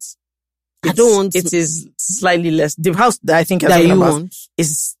 it's not. I don't want it is slightly less. The house that I think that you want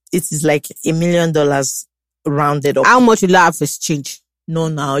is like $1 million rounded up. How much will I have for exchange? No,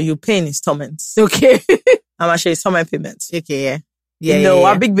 now you pay in installments. Okay. I'm actually installment payments. Okay, yeah.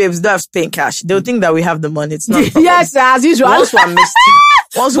 Our big babes don't have to pay in cash. They'll think that we have the money. It's not. Yes, as usual. Once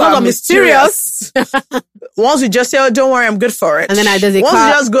we're mysterious. Once we just say, "Oh, don't worry, I'm good for it." And then there's a once car.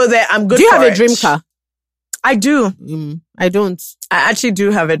 We just go there, I'm good. Do you for have it. A dream car? I do. I don't. I actually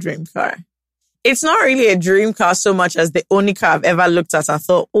do have a dream car. It's not really a dream car so much as the only car I've ever looked at. I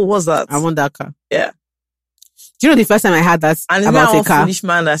thought, oh, what's that? I want that car. Yeah. Do you know the first time I had that and about a car? Foolish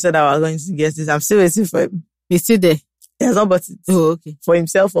man that said I was going to get this. I'm still waiting for him. He's still there. He has not bought it. Oh, okay. For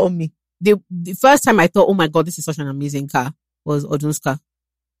himself or me. The first time I thought, oh my God, this is such an amazing car was Odun's car.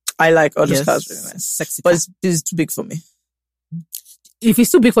 I like Odun's cars really nice. Sexy but car. It's too big for me. If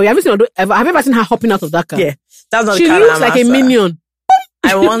it's too big for you, have you ever seen her hopping out of that car? Yeah. That's not she the car looks like a minion.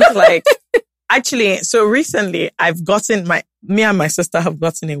 I want actually, so recently me and my sister have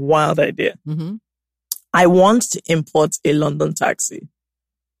gotten a wild idea. Mm-hmm. I want to import a London taxi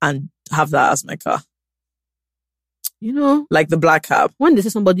and have that as my car. You know, like the black cab. When they say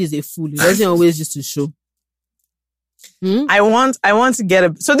somebody is a fool, it doesn't always just to show. I want to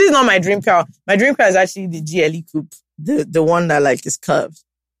get so this is not my dream car. My dream car is actually the GLE Coupe. The one that like is curved.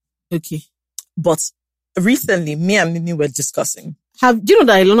 Okay. But recently, me and Mimi were discussing. Do you know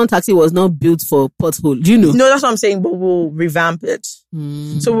that a London taxi was not built for pothole? Do you know? No, that's what I'm saying, but we'll revamp it.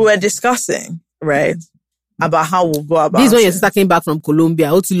 So we were discussing, right, about how we'll go about it. This is when your sister came back from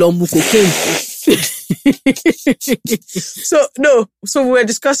Colombia. So we were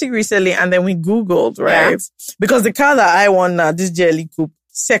discussing recently and then we Googled, right? Yeah. Because the car that I want now, this GLE Coupe,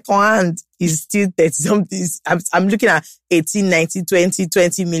 second hand is still 30 something. I'm looking at 18, 19,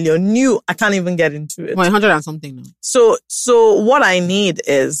 20 million. New, I can't even get into it. 100 and something now. So what I need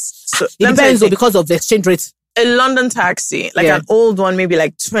is... it depends though, because of the exchange rate. A London taxi, like an old one, maybe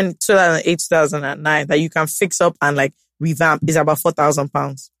like 2008, 2009, that you can fix up and like revamp, is about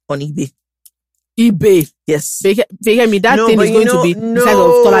 £4,000 on eBay. eBay. Yes. They hear me, that thing is going to be the size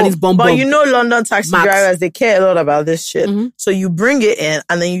of Tolani's bomb. But you know London taxi drivers, they care a lot about this shit. Mm-hmm. So you bring it in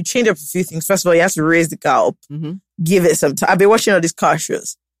and then you change up a few things. First of all, you have to raise the car up. Mm-hmm. Give it some time. I've been watching all these car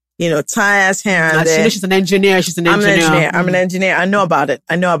shows. You know, tires here and there. She's an engineer. I'm an engineer. I know about it.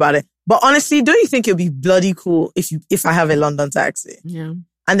 But honestly, don't you think it'd be bloody cool if I have a London taxi? Yeah.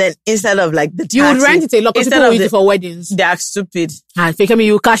 And then instead of like the taxi, you would rent it a lot. People use it for weddings. They're stupid.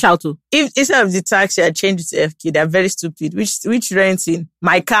 You cash out too. If instead of the taxi, I change it to FK. They're very stupid. Which renting?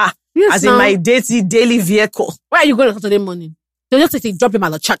 My car. Yes, as in my daily vehicle. Where are you going on Saturday morning? They'll just drop him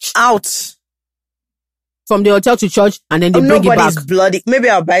at the church. Out. from the hotel to church, and then they bring it back. Nobody's bloody. Maybe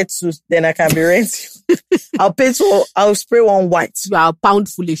I'll buy 2, then I can be renting. I'll spray one white. You are pound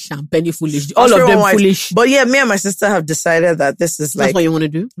foolish and penny foolish. All of them foolish. But yeah, me and my sister have decided that this is like... That's what you want to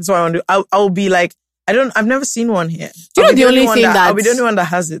do? That's what I want to do. I'll be like, I've never seen one here. Do you know the only thing that I'll be the only one that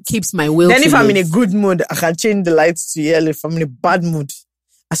has it. Keeps my will Then if I'm live. in a good mood, I can change the lights to yellow. If I'm in a bad mood,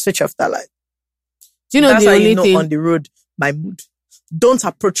 I switch off that light. Do you know That's the how only you know thing on the road, my mood. Don't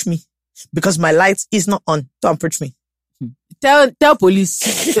approach me because my light is not on. Don't approach me. Tell police.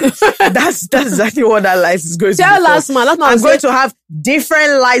 That's exactly what that light is going to Tell be. last man. I'm going to have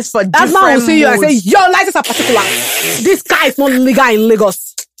different lights for different man will see you and say, moods. your lights are particular. This car is not legal in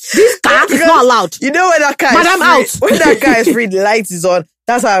Lagos. This car is not allowed. You know when that car Madam is free, when that car is free, the light is on.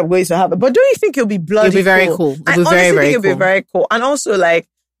 That's how I'm going to happen. But don't you think it'll be bloody It'll be very cool. I It'll be honestly very think it'll cool. be very cool. And also, like,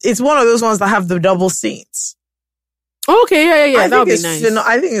 it's one of those ones that have the double seats. Okay, yeah. That would be nice.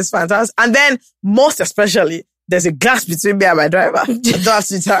 I think it's fantastic. And then, most especially, there's a glass between me and my driver. I don't have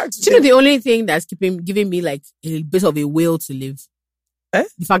to interact with Do you know him. the only thing that's giving me like a bit of a will to live? Eh?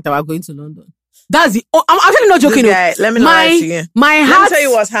 The fact that we're going to London. That's the. I'm actually not joking. This guy, let me not lie to you. My Let me heart. tell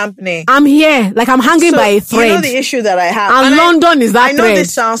you what's happening. I'm here, like I'm hanging by a thread. You know the issue that I have. and London is that I know thread.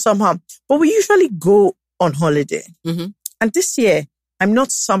 this sounds somehow, but we usually go on holiday. Mm-hmm. And this year, I'm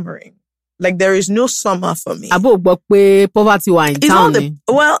not summering. Like, there is no summer for me. Abo gbọ́ poverty were in It's town.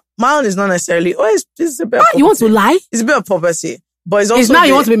 not my own is not necessarily. Oh, it's a bit of What? You want to poverty. lie? It's a bit of poverty, but it's also It's now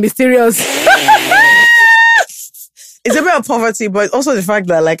you want to be mysterious. It's a bit of poverty, but it's also the fact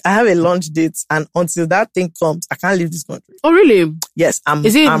that like I have a lunch date, and until that thing comes, I can't leave this country. Oh, really? Yes,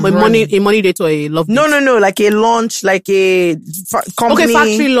 Is it I'm a money running. date or a love date? No, like a lunch, like a company. Okay,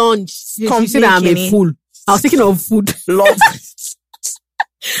 factory lunch. You Company see that I'm a kini. fool. I was thinking of food. lunch.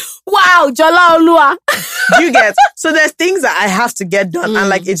 Wow, Jola Olua. You get, so there's things that I have to get done, and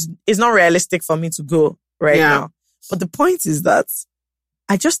like it's not realistic for me to go right now. But the point is that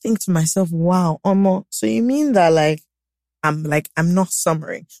I just think to myself, wow, Omo, so you mean that I'm not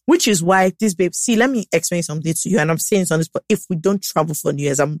summering, which is why this babe, see, let me explain something to you, and I'm saying this on this, but if we don't travel for New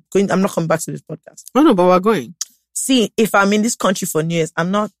Year's, I'm not coming back to this podcast. Oh no, but we're going. See, if I'm in this country for New Year's, I'm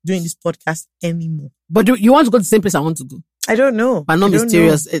not doing this podcast anymore. But do you want to go to the same place I want to go? I don't know. But not I don't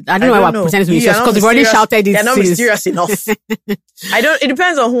mysterious. know. I don't know why we're pretending to be mysterious because we've already shouted it. They're not since. mysterious enough. It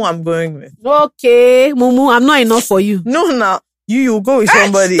depends on who I'm going with. Okay, Mumu, I'm not enough for you. No, you go with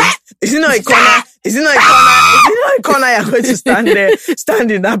somebody. Is it not a corner? Is it not a corner you're going to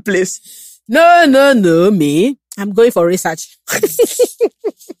stand in that place? No, me. I'm going for research.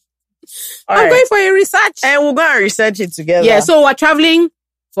 I'm going for a research. And we'll go and research it together. Yeah, so we're traveling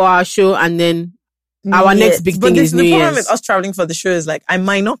for our show, and then our next big thing is New The problem Year's. with us traveling for the show is like, I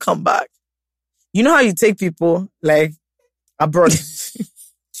might not come back. You know how you take people like abroad?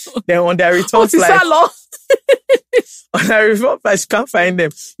 Then on their return flight, on their return flight, you can't find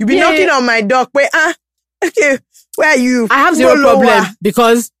them. You be knocking on my door. Wait, okay, where are you? I have zero problem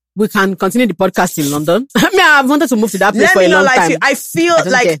because we can continue the podcast in London. I mean, I've wanted to move to that place Let for me a not long lie to time. you.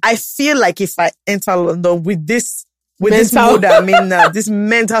 I feel like if I enter London with this mood I'm in now, this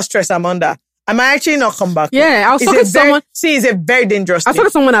mental stress I'm under, I might actually not come back. Yeah, I was talking to someone. See, it's a very dangerous I was thing. talking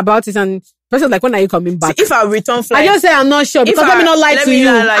to someone about it, and the person was like, when are you coming back? See, if our return flight, I just say I'm not sure because let me not lie to you.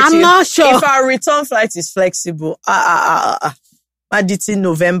 I'm not sure. If our return flight is flexible, it's in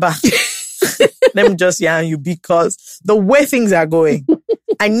November. Let me just yarn you, because the way things are going,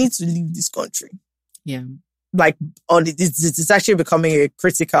 I need to leave this country. Yeah. Like, it's actually becoming a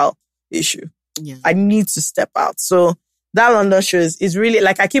critical issue. Yeah. I need to step out. So that London show is really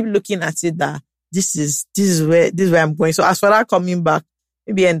like, I keep looking at it that this is where I'm going. So as for that coming back,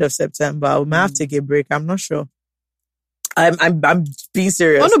 maybe end of September, we might have to take a break. I'm not sure. I'm being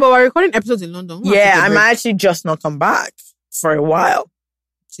serious. Oh no, but we're recording episodes in London. Yeah, I might actually just not come back for a while.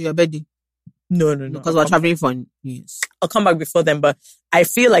 So your birthday? No. Because we're traveling for New Year's. I'll come back before then, but I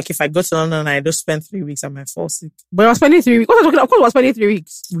feel like if I go to London and I don't spend 3 weeks, I might fall sick. But we're spending 3 weeks. What are you talking about? Of course, we're spending 3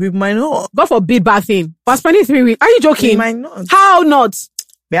 weeks. We might not. God forbid bad thing. We're spending 3 weeks. Are you joking? We might not. How not?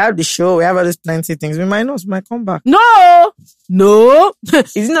 We have the show. We have all these plenty of things. We might not. We might come back. No.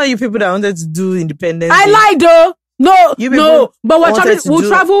 Is it not you people that wanted to do Independence I Day? lied though. No. But we're wanted traveling. to We'll do-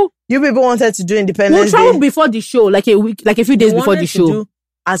 travel. You people wanted to do We'll Independence travel Day. before the show, like a week, like a few days We before wanted the to show. do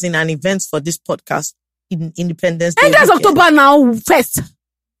as in an event for this podcast in Independence Day. And that's weekend. October now. First.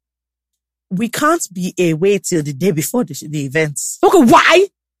 We can't be away till the day before the events. Okay, why?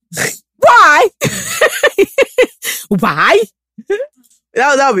 Why? Why?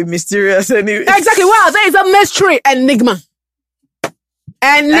 That would be mysterious anyway. Exactly. Wow, there is a mystery. Enigma.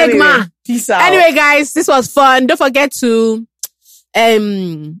 Anyway, peace out. Anyway, guys, this was fun. Don't forget to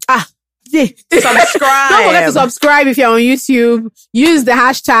Subscribe. Don't forget to subscribe if you're on YouTube. Use the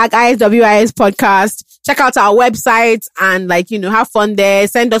hashtag ISWIS podcast. Check out our website and have fun there.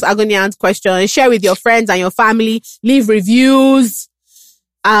 Send us agony aunt questions. Share with your friends and your family. Leave reviews.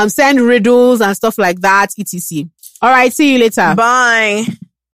 Send riddles and stuff like that, etc. All right. See you later. Bye.